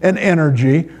time and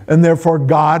energy, and therefore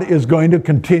God is going to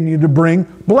continue to bring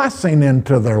blessing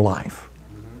into their life.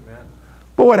 Amen.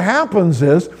 But what happens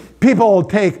is people will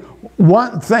take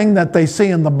one thing that they see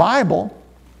in the Bible,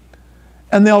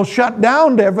 and they'll shut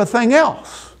down to everything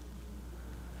else.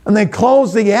 And they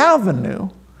close the avenue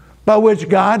by which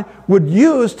God would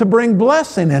use to bring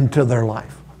blessing into their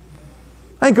life.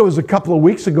 I think it was a couple of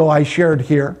weeks ago I shared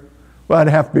here. Well,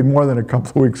 it'd have to be more than a couple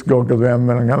of weeks ago, because we haven't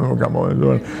been a couple of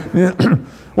weeks.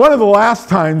 One of the last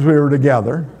times we were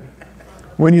together,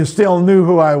 when you still knew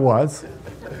who I was.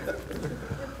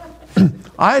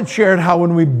 I had shared how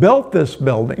when we built this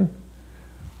building,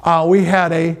 we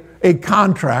had a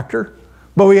contractor,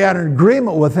 but we had an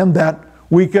agreement with him that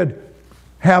we could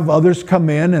have others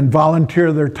come in and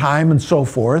volunteer their time and so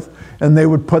forth, and they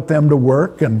would put them to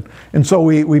work. And so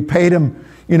we paid them,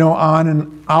 on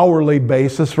an hourly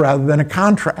basis rather than a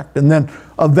contract. And then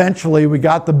eventually we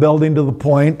got the building to the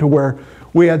point to where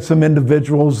we had some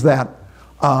individuals that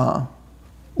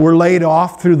were laid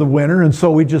off through the winter, and so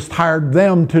we just hired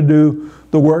them to do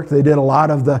the work. They did a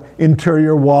lot of the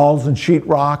interior walls and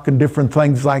sheetrock and different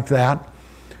things like that.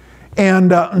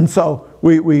 And so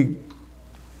we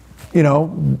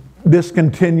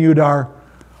discontinued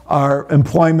our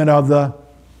employment of the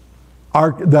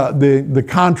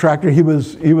contractor. He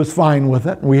was fine with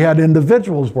it. We had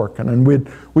individuals working, and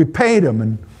we paid them,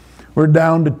 and we're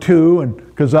down to 2, and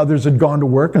because others had gone to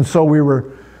work, and so we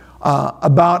were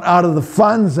about out of the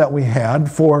funds that we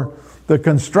had for the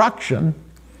construction.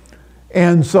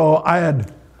 And so I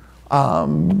had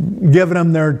given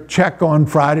them their check on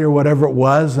Friday or whatever it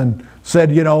was, and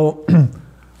said,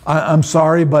 I'm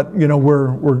sorry, but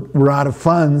we're out of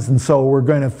funds, and so we're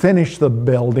going to finish the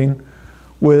building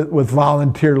with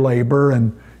volunteer labor,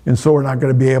 and so we're not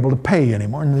going to be able to pay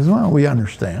anymore. And they said, well, we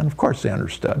understand. Of course they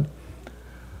understood.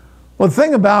 Well, the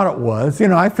thing about it was,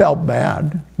 I felt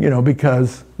bad,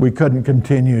 because we couldn't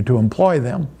continue to employ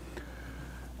them.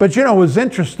 But it was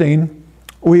interesting.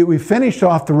 We finished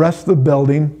off the rest of the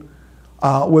building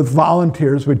with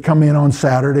volunteers. We'd come in on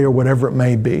Saturday or whatever it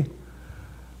may be.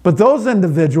 But those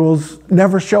individuals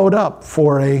never showed up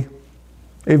for a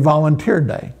volunteer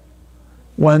day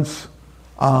once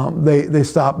they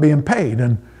stopped being paid.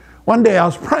 And one day I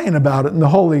was praying about it, and the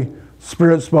Holy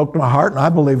Spirit spoke to my heart, and I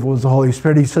believe it was the Holy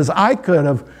Spirit. He says, I could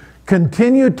have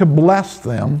continued to bless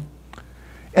them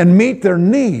and meet their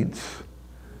needs,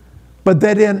 but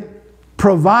they didn't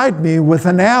provide me with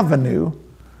an avenue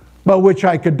by which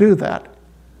I could do that,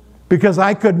 because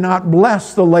I could not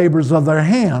bless the labors of their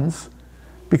hands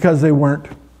because they weren't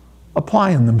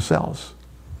applying themselves.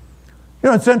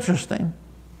 It's interesting.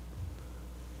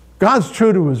 God's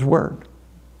true to His Word.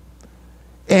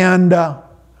 And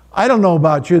I don't know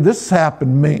about you, this has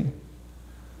happened to me,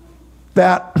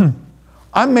 that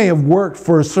I may have worked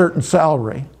for a certain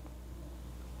salary,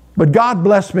 but God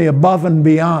blessed me above and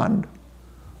beyond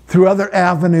through other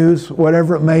avenues,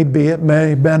 whatever it may be. It may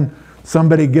have been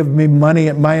somebody giving me money.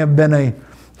 It may have been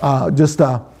just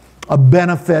a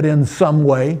benefit in some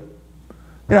way.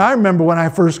 I remember when I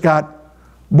first got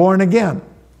born again.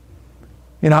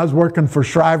 I was working for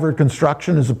Shriver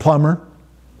Construction as a plumber,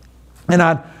 and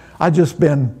I'd just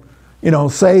been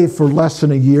saved for less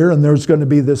than a year, and there was going to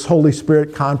be this Holy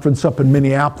Spirit conference up in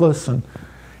Minneapolis,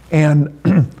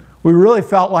 and we really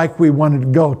felt like we wanted to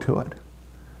go to it.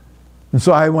 And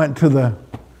so I went to the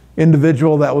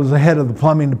individual that was the head of the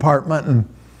plumbing department and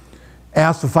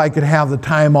asked if I could have the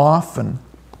time off, and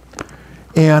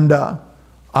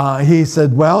he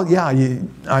said, well, yeah,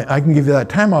 I can give you that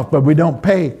time off, but we don't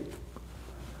pay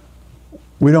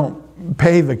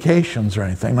vacations or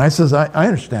anything. And I says, I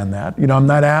understand that. I'm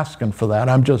not asking for that.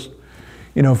 I'm just,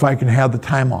 if I can have the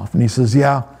time off. And he says,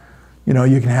 yeah, you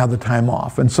can have the time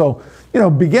off. And so,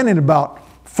 beginning about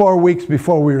 4 weeks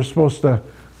before we were supposed to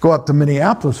go up to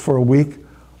Minneapolis for a week,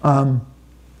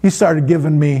 he started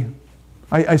giving me,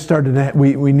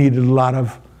 we needed a lot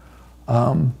of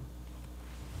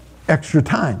extra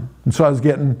time. And so I was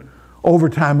getting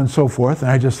overtime and so forth.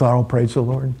 And I just thought, oh, praise the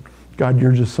Lord. God,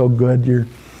 you're just so good. You're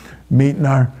meeting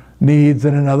our needs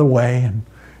in another way.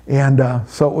 And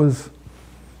so it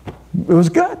was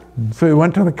good. So we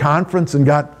went to the conference and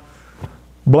got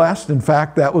blessed. In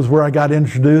fact, that was where I got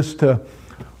introduced to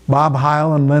Bob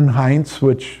Heil and Lynn Heinz,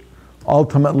 which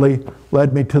ultimately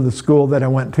led me to the school that I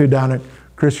went to down at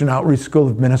Christian Outreach School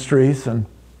of Ministries. And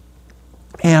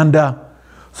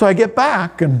so I get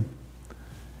back, and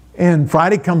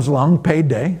Friday comes along, paid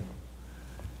day,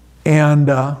 and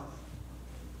the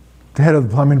head of the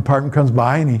plumbing department comes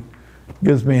by, and he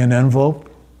gives me an envelope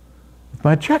with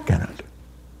my check in it.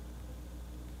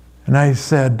 And I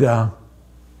said,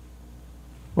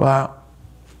 well,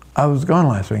 I was gone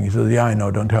last week. He said, yeah, I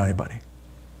know, don't tell anybody.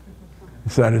 He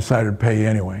said, I decided to pay you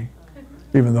anyway,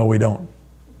 even though we don't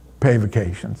pay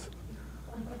vacations.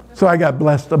 So I got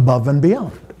blessed above and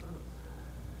beyond.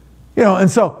 And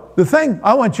so the thing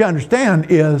I want you to understand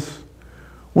is,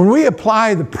 when we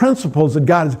apply the principles that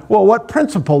God has, well, what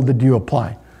principle did you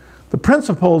apply? The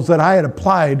principles that I had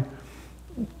applied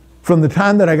from the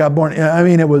time that I got born,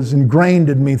 it was ingrained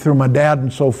in me through my dad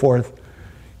and so forth,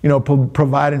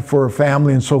 providing for a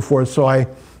family and so forth, so I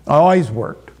always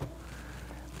worked.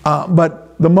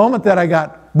 But the moment that I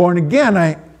got born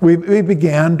again, we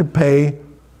began to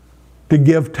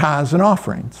give tithes and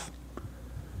offerings.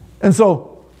 And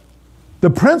so the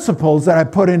principles that I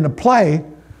put into play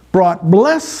brought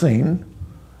blessing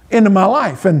into my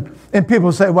life. And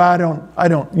people say, well, I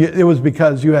don't. It was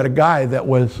because you had a guy that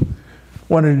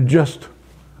wanted to just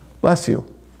bless you.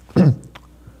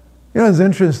 You know, it's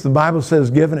interesting. The Bible says,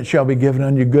 given it shall be given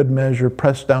unto you, good measure,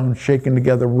 pressed down, shaken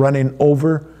together, running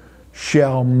over,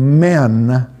 shall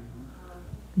men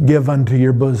give unto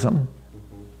your bosom.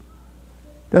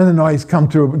 Doesn't always come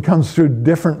through. It comes through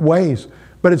different ways.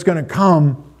 But it's going to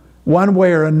come one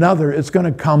way or another. It's going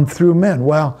to come through men.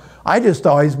 Well, I just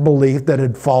always believed that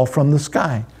it'd fall from the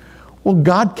sky. Well,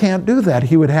 God can't do that.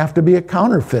 He would have to be a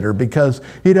counterfeiter because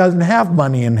he doesn't have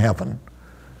money in heaven.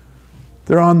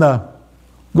 They're on the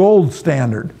gold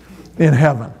standard in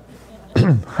heaven.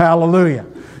 Hallelujah.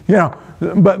 You know,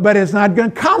 but it's not going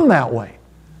to come that way.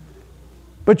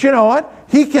 But you know what?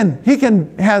 He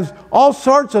has all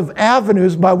sorts of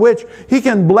avenues by which he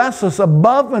can bless us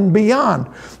above and beyond.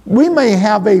 We may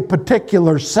have a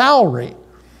particular salary,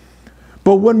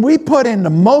 but when we put into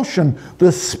motion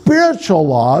the spiritual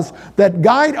laws that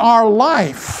guide our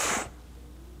life,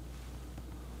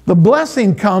 the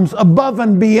blessing comes above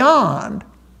and beyond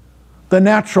the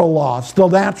natural laws, the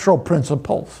natural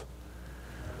principles.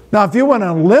 Now, if you want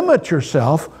to limit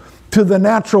yourself to the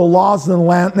natural laws and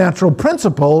natural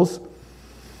principles,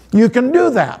 you can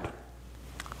do that.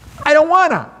 I don't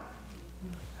want to.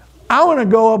 I want to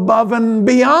go above and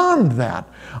beyond that.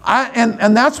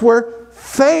 And that's where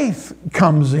faith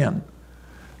comes in.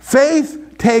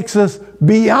 Faith takes us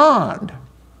beyond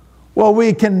what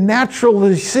we can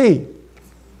naturally see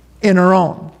in our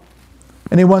own.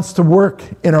 And he wants to work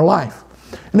in our life.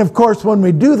 And of course, when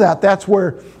we do that, that's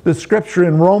where the scripture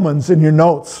in Romans, in your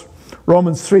notes,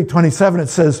 Romans 3:27, it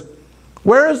says,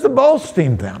 where is the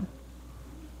boasting then?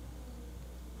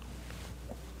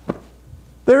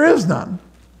 There is none.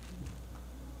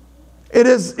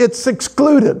 It's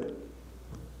excluded.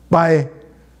 By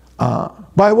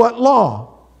what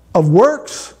law? Of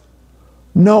works?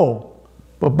 No,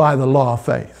 but by the law of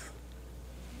faith.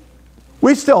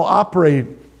 We still operate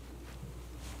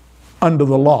under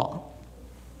the law,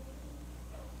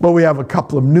 but we have a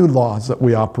couple of new laws that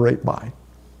we operate by.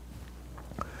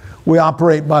 We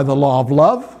operate by the law of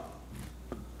love,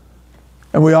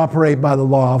 and we operate by the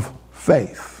law of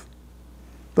faith.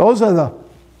 Those are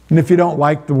and if you don't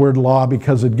like the word law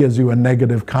because it gives you a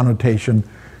negative connotation,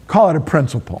 call it a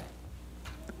principle.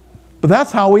 But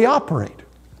that's how we operate.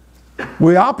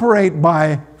 We operate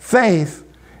by faith,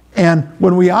 and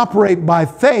when we operate by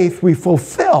faith, we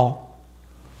fulfill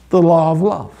the law of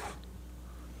love.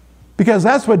 Because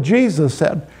that's what Jesus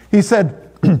said. He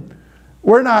said,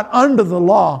 we're not under the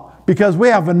law because we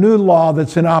have a new law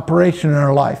that's in operation in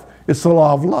our life. It's the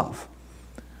law of love.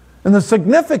 And the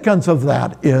significance of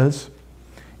that is,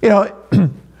 you know,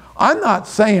 I'm not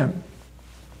saying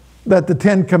that the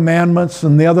Ten Commandments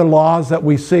and the other laws that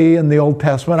we see in the Old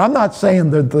Testament, I'm not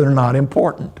saying that they're not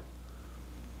important.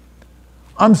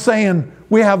 I'm saying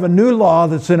we have a new law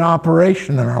that's in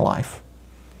operation in our life.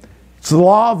 It's the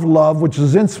law of love, which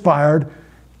is inspired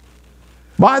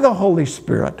by the Holy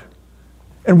Spirit,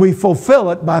 and we fulfill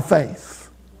it by faith.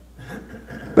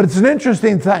 But it's an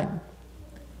interesting thing.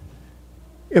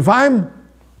 If I'm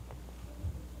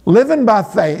living by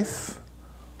faith,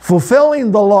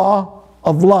 fulfilling the law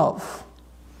of love,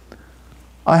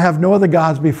 I have no other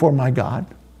gods before my God.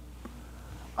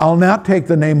 I'll not take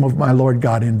the name of my Lord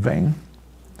God in vain.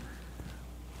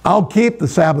 I'll keep the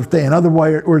Sabbath day. In other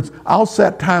words, I'll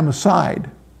set time aside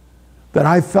that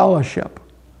I fellowship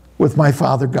with my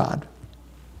Father God.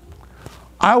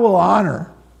 I will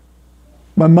honor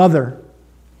my mother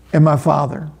and my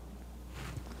father.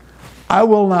 I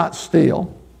will not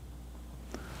steal.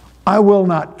 I will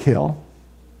not kill.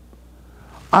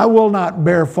 I will not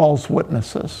bear false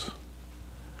witnesses.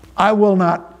 I will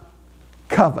not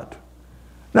covet.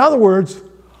 In other words,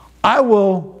 I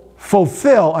will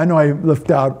fulfill, I know I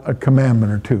left out a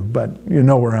commandment or two, but you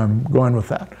know where I'm going with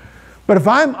that. But if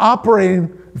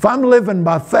I'm living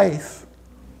by faith,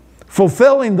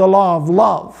 fulfilling the law of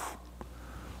love,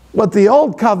 what the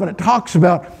Old Covenant talks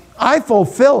about, I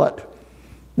fulfill it.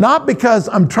 Not because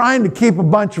I'm trying to keep a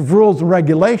bunch of rules and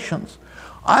regulations.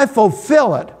 I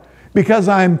fulfill it because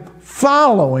I'm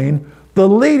following the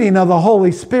leading of the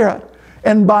Holy Spirit.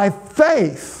 And by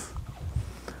faith,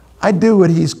 I do what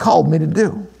He's called me to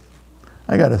do.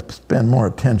 I got to spend more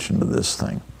attention to this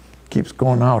thing. It keeps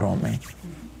going out on me.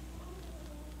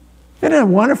 Isn't it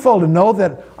wonderful to know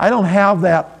that I don't have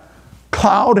that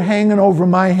cloud hanging over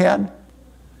my head?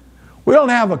 We don't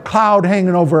have a cloud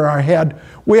hanging over our head.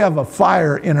 We have a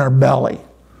fire in our belly.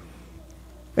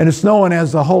 And it's known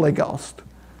as the Holy Ghost.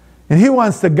 And He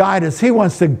wants to guide us. He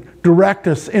wants to direct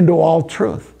us into all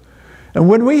truth. And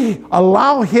when we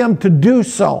allow Him to do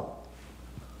so,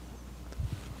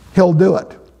 He'll do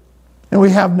it. And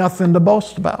we have nothing to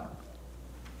boast about.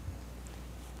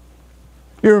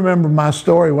 You remember my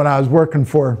story when I was working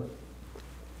for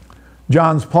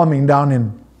John's Plumbing down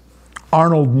in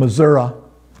Arnold, Missouri.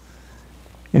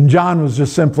 And John was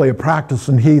just simply a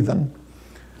practicing heathen.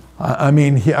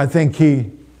 I think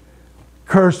he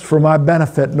cursed for my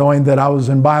benefit, knowing that I was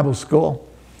in Bible school.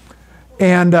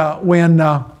 And but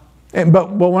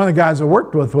one of the guys I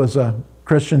worked with was a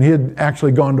Christian. He had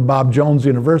actually gone to Bob Jones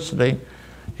University.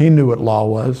 He knew what law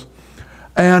was.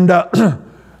 And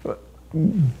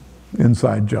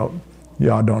inside joke.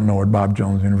 Y'all don't know what Bob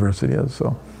Jones University is,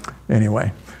 so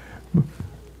anyway.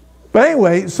 But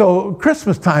anyway, so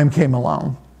Christmas time came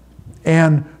along.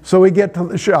 And so we get to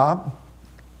the shop,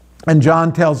 and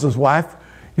John tells his wife,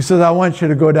 he says, I want you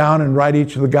to go down and write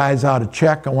each of the guys out a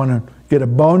check. I want to get a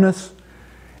bonus.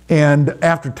 And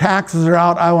after taxes are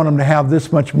out, I want them to have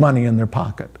this much money in their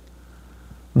pocket.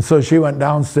 And so she went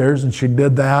downstairs and she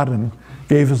did that and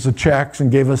gave us the checks and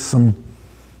gave us some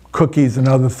cookies and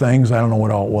other things. I don't know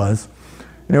what all it was.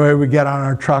 Anyway, we get on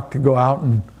our truck to go out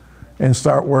and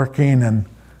start working. And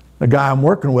the guy I'm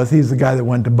working with, he's the guy that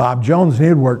went to Bob Jones, and he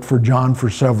had worked for John for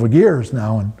several years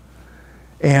now.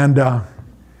 And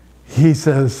he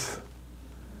says,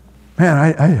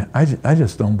 man, I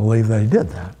just don't believe that he did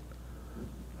that.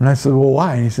 And I said, well,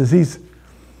 why? And he says,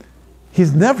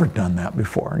 he's never done that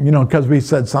before. Because we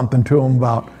said something to him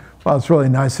about, well, it's really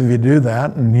nice of you to do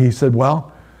that. And he said,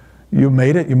 well, you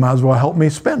made it. You might as well help me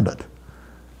spend it.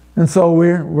 And so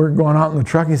we're going out in the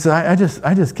truck. He said,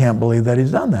 I just can't believe that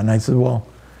he's done that. And I said, well,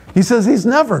 he says he's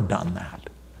never done that.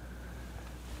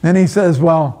 And he says,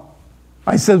 well,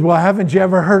 I said, well, haven't you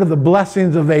ever heard of the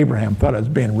blessings of Abraham? Thought I was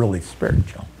being really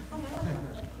spiritual.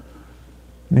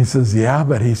 And he says, yeah,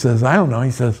 but he says, I don't know.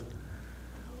 He says,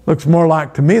 looks more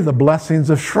like to me the blessings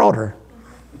of Schroeder.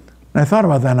 And I thought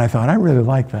about that and I thought, I really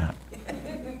like that.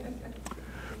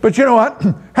 But you know what?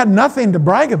 Had nothing to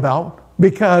brag about,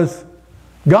 because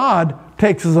God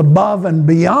takes us above and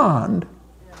beyond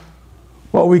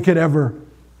what we could ever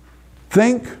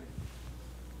think,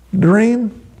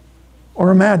 dream,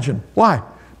 or imagine. Why?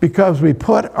 Because we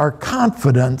put our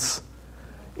confidence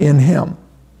in Him.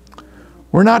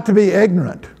 We're not to be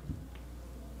ignorant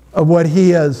of what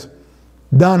He has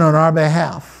done on our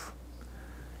behalf.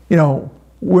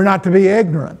 We're not to be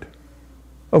ignorant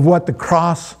of what the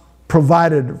cross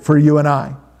provided for you and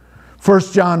I. 1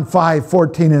 John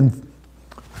 5:14 and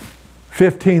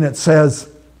 15, it says,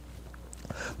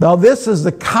 now this is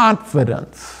the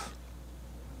confidence.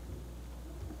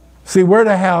 See, we're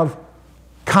to have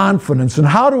confidence. And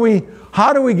how do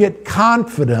we get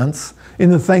confidence in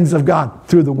the things of God?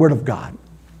 Through the Word of God.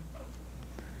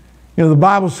 The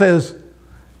Bible says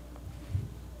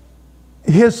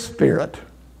His Spirit,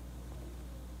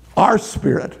 our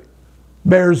spirit,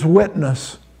 bears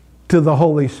witness to the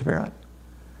Holy Spirit.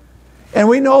 And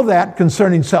we know that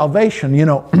concerning salvation.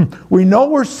 We know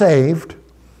we're saved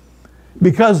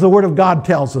because the Word of God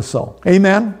tells us so.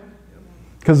 Amen?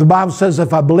 Because the Bible says,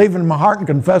 if I believe in my heart and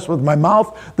confess with my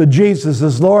mouth that Jesus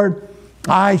is Lord,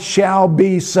 I shall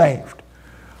be saved.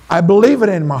 I believe it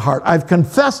in my heart. I've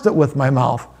confessed it with my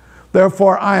mouth.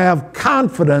 Therefore, I have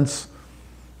confidence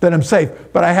that I'm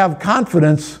saved. But I have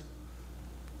confidence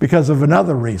because of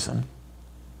another reason.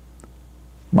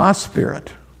 My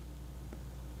spirit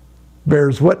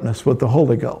bears witness with the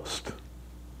Holy Ghost.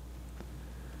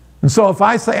 And so if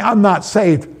I say I'm not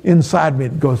saved, inside me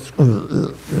it goes,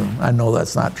 I know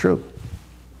that's not true.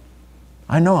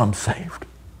 I know I'm saved.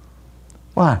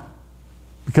 Why?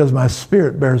 Because my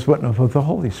spirit bears witness with the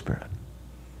Holy Spirit.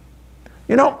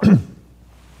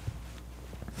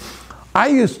 I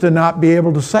used to not be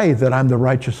able to say that I'm the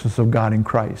righteousness of God in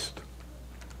Christ.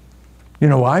 You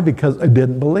know why? Because I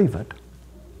didn't believe it.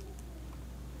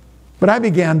 But I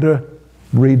began to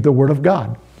read the Word of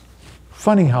God.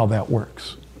 Funny how that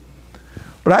works.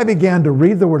 But I began to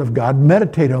read the Word of God,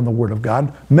 meditate on the Word of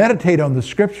God, meditate on the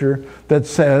Scripture that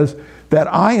says that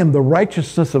I am the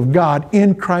righteousness of God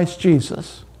in Christ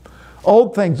Jesus.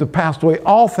 Old things have passed away,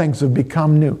 all things have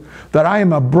become new. That I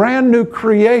am a brand new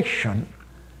creation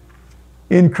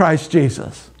in Christ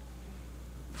Jesus.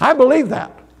 I believe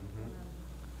that.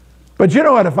 But you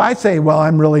know what? If I say, well,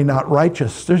 I'm really not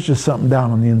righteous, there's just something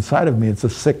down on the inside of me. It's a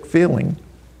sick feeling.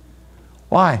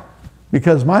 Why?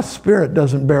 Because my spirit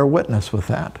doesn't bear witness with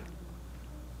that.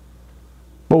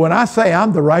 But when I say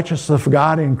I'm the righteousness of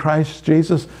God in Christ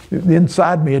Jesus,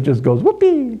 inside me it just goes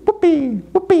whoopee, whoopee,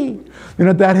 whoopee. You know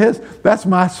what that is? That's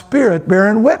my spirit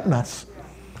bearing witness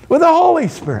with the Holy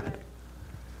Spirit.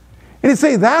 And you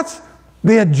see, that's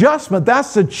the adjustment,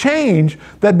 that's the change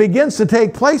that begins to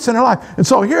take place in our life. And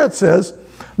so here it says,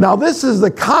 now this is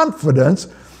the confidence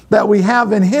that we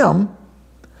have in Him,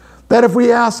 that if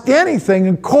we ask anything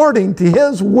according to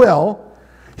His will,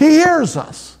 He hears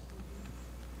us.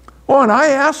 Oh, and I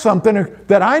ask something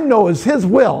that I know is His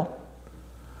will,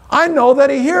 I know that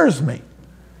He hears me.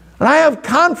 And I have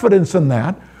confidence in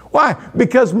that. Why?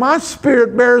 Because my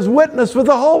spirit bears witness with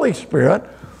the Holy Spirit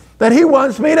that He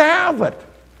wants me to have it.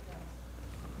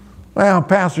 Well,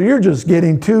 Pastor, you're just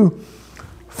getting too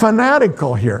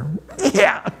fanatical here.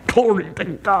 Yeah, glory to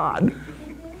God.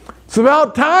 It's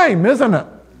about time, isn't it?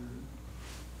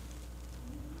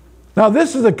 Now,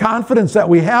 this is the confidence that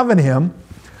we have in Him,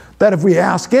 that if we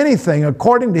ask anything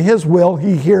according to His will,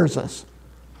 He hears us.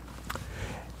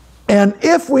 And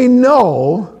if we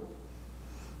know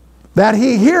that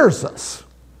He hears us,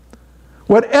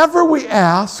 whatever we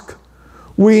ask,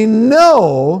 we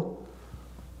know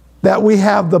that we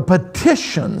have the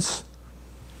petitions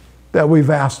that we've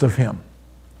asked of Him.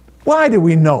 Why do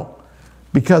we know?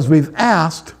 Because we've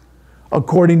asked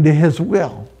according to His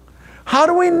will. How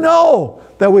do we know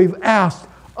that we've asked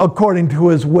according to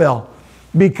His will?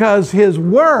 Because His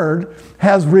Word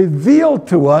has revealed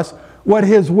to us what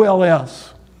His will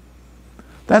is.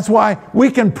 That's why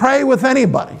we can pray with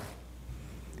anybody.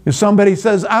 If somebody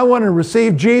says, I want to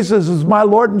receive Jesus as my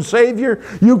Lord and Savior,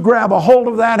 you grab a hold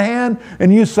of that hand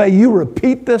and you say, you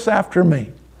repeat this after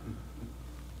me.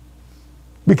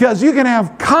 Because you can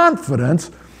have confidence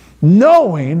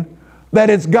knowing that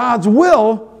it's God's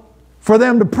will for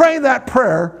them to pray that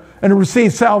prayer and to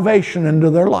receive salvation into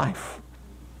their life.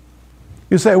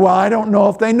 You say, well, I don't know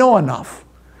if they know enough.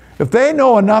 If they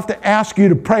know enough to ask you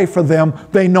to pray for them,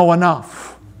 they know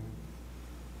enough.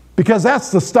 Because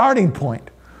that's the starting point.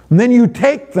 And then you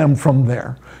take them from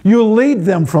there. You lead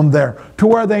them from there to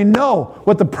where they know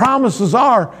what the promises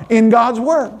are in God's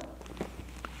Word.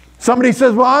 Somebody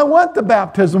says, well, I want the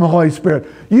baptism of the Holy Spirit.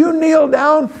 You kneel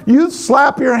down, you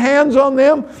slap your hands on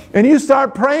them, and you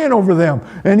start praying over them.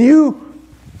 And you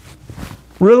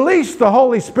release the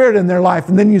Holy Spirit in their life.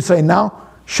 And then you say, now,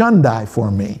 shundai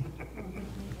for me.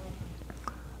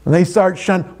 And they start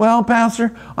shun. Well,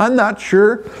 Pastor, I'm not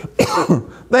sure.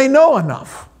 They know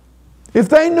enough. If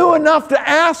they knew enough to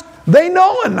ask, they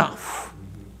know enough.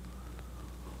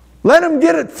 Let them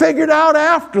get it figured out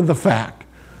after the fact.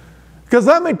 Because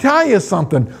let me tell you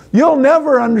something. You'll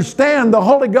never understand the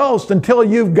Holy Ghost until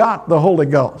you've got the Holy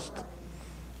Ghost.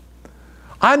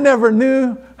 I never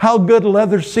knew how good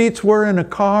leather seats were in a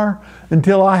car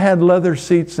until I had leather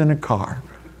seats in a car.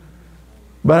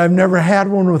 But I've never had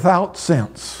one without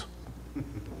since.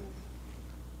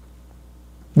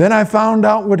 Then I found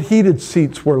out what heated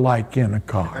seats were like in a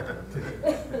car.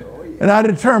 And I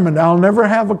determined I'll never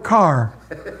have a car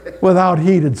without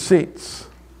heated seats.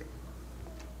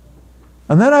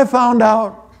 And then I found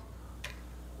out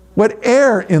what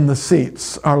air in the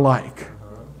seats are like.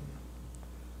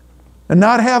 And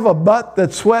not have a butt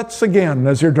that sweats again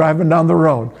as you're driving down the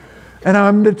road. And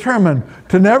I'm determined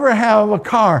to never have a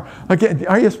car. Again,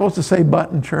 are you supposed to say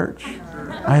butt in church?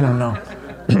 I don't know.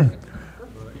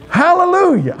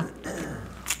 Hallelujah.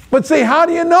 But see, how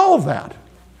do you know that?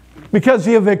 Because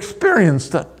you've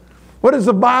experienced it. What does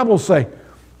the Bible say?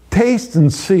 Taste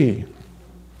and see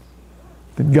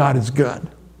that God is good.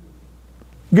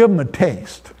 Give them a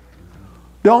taste.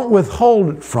 Don't withhold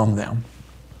it from them.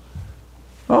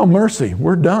 Oh, mercy,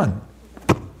 we're done.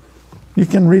 You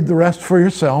can read the rest for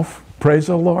yourself. Praise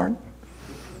the Lord.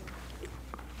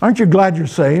 Aren't you glad you're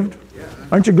saved?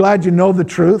 Aren't you glad you know the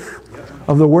truth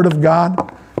of the Word of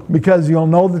God? Because you'll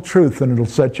know the truth and it'll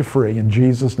set you free. In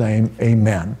Jesus' name,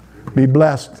 amen. Be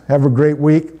blessed. Have a great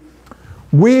week.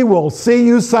 We will see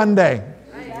you Sunday.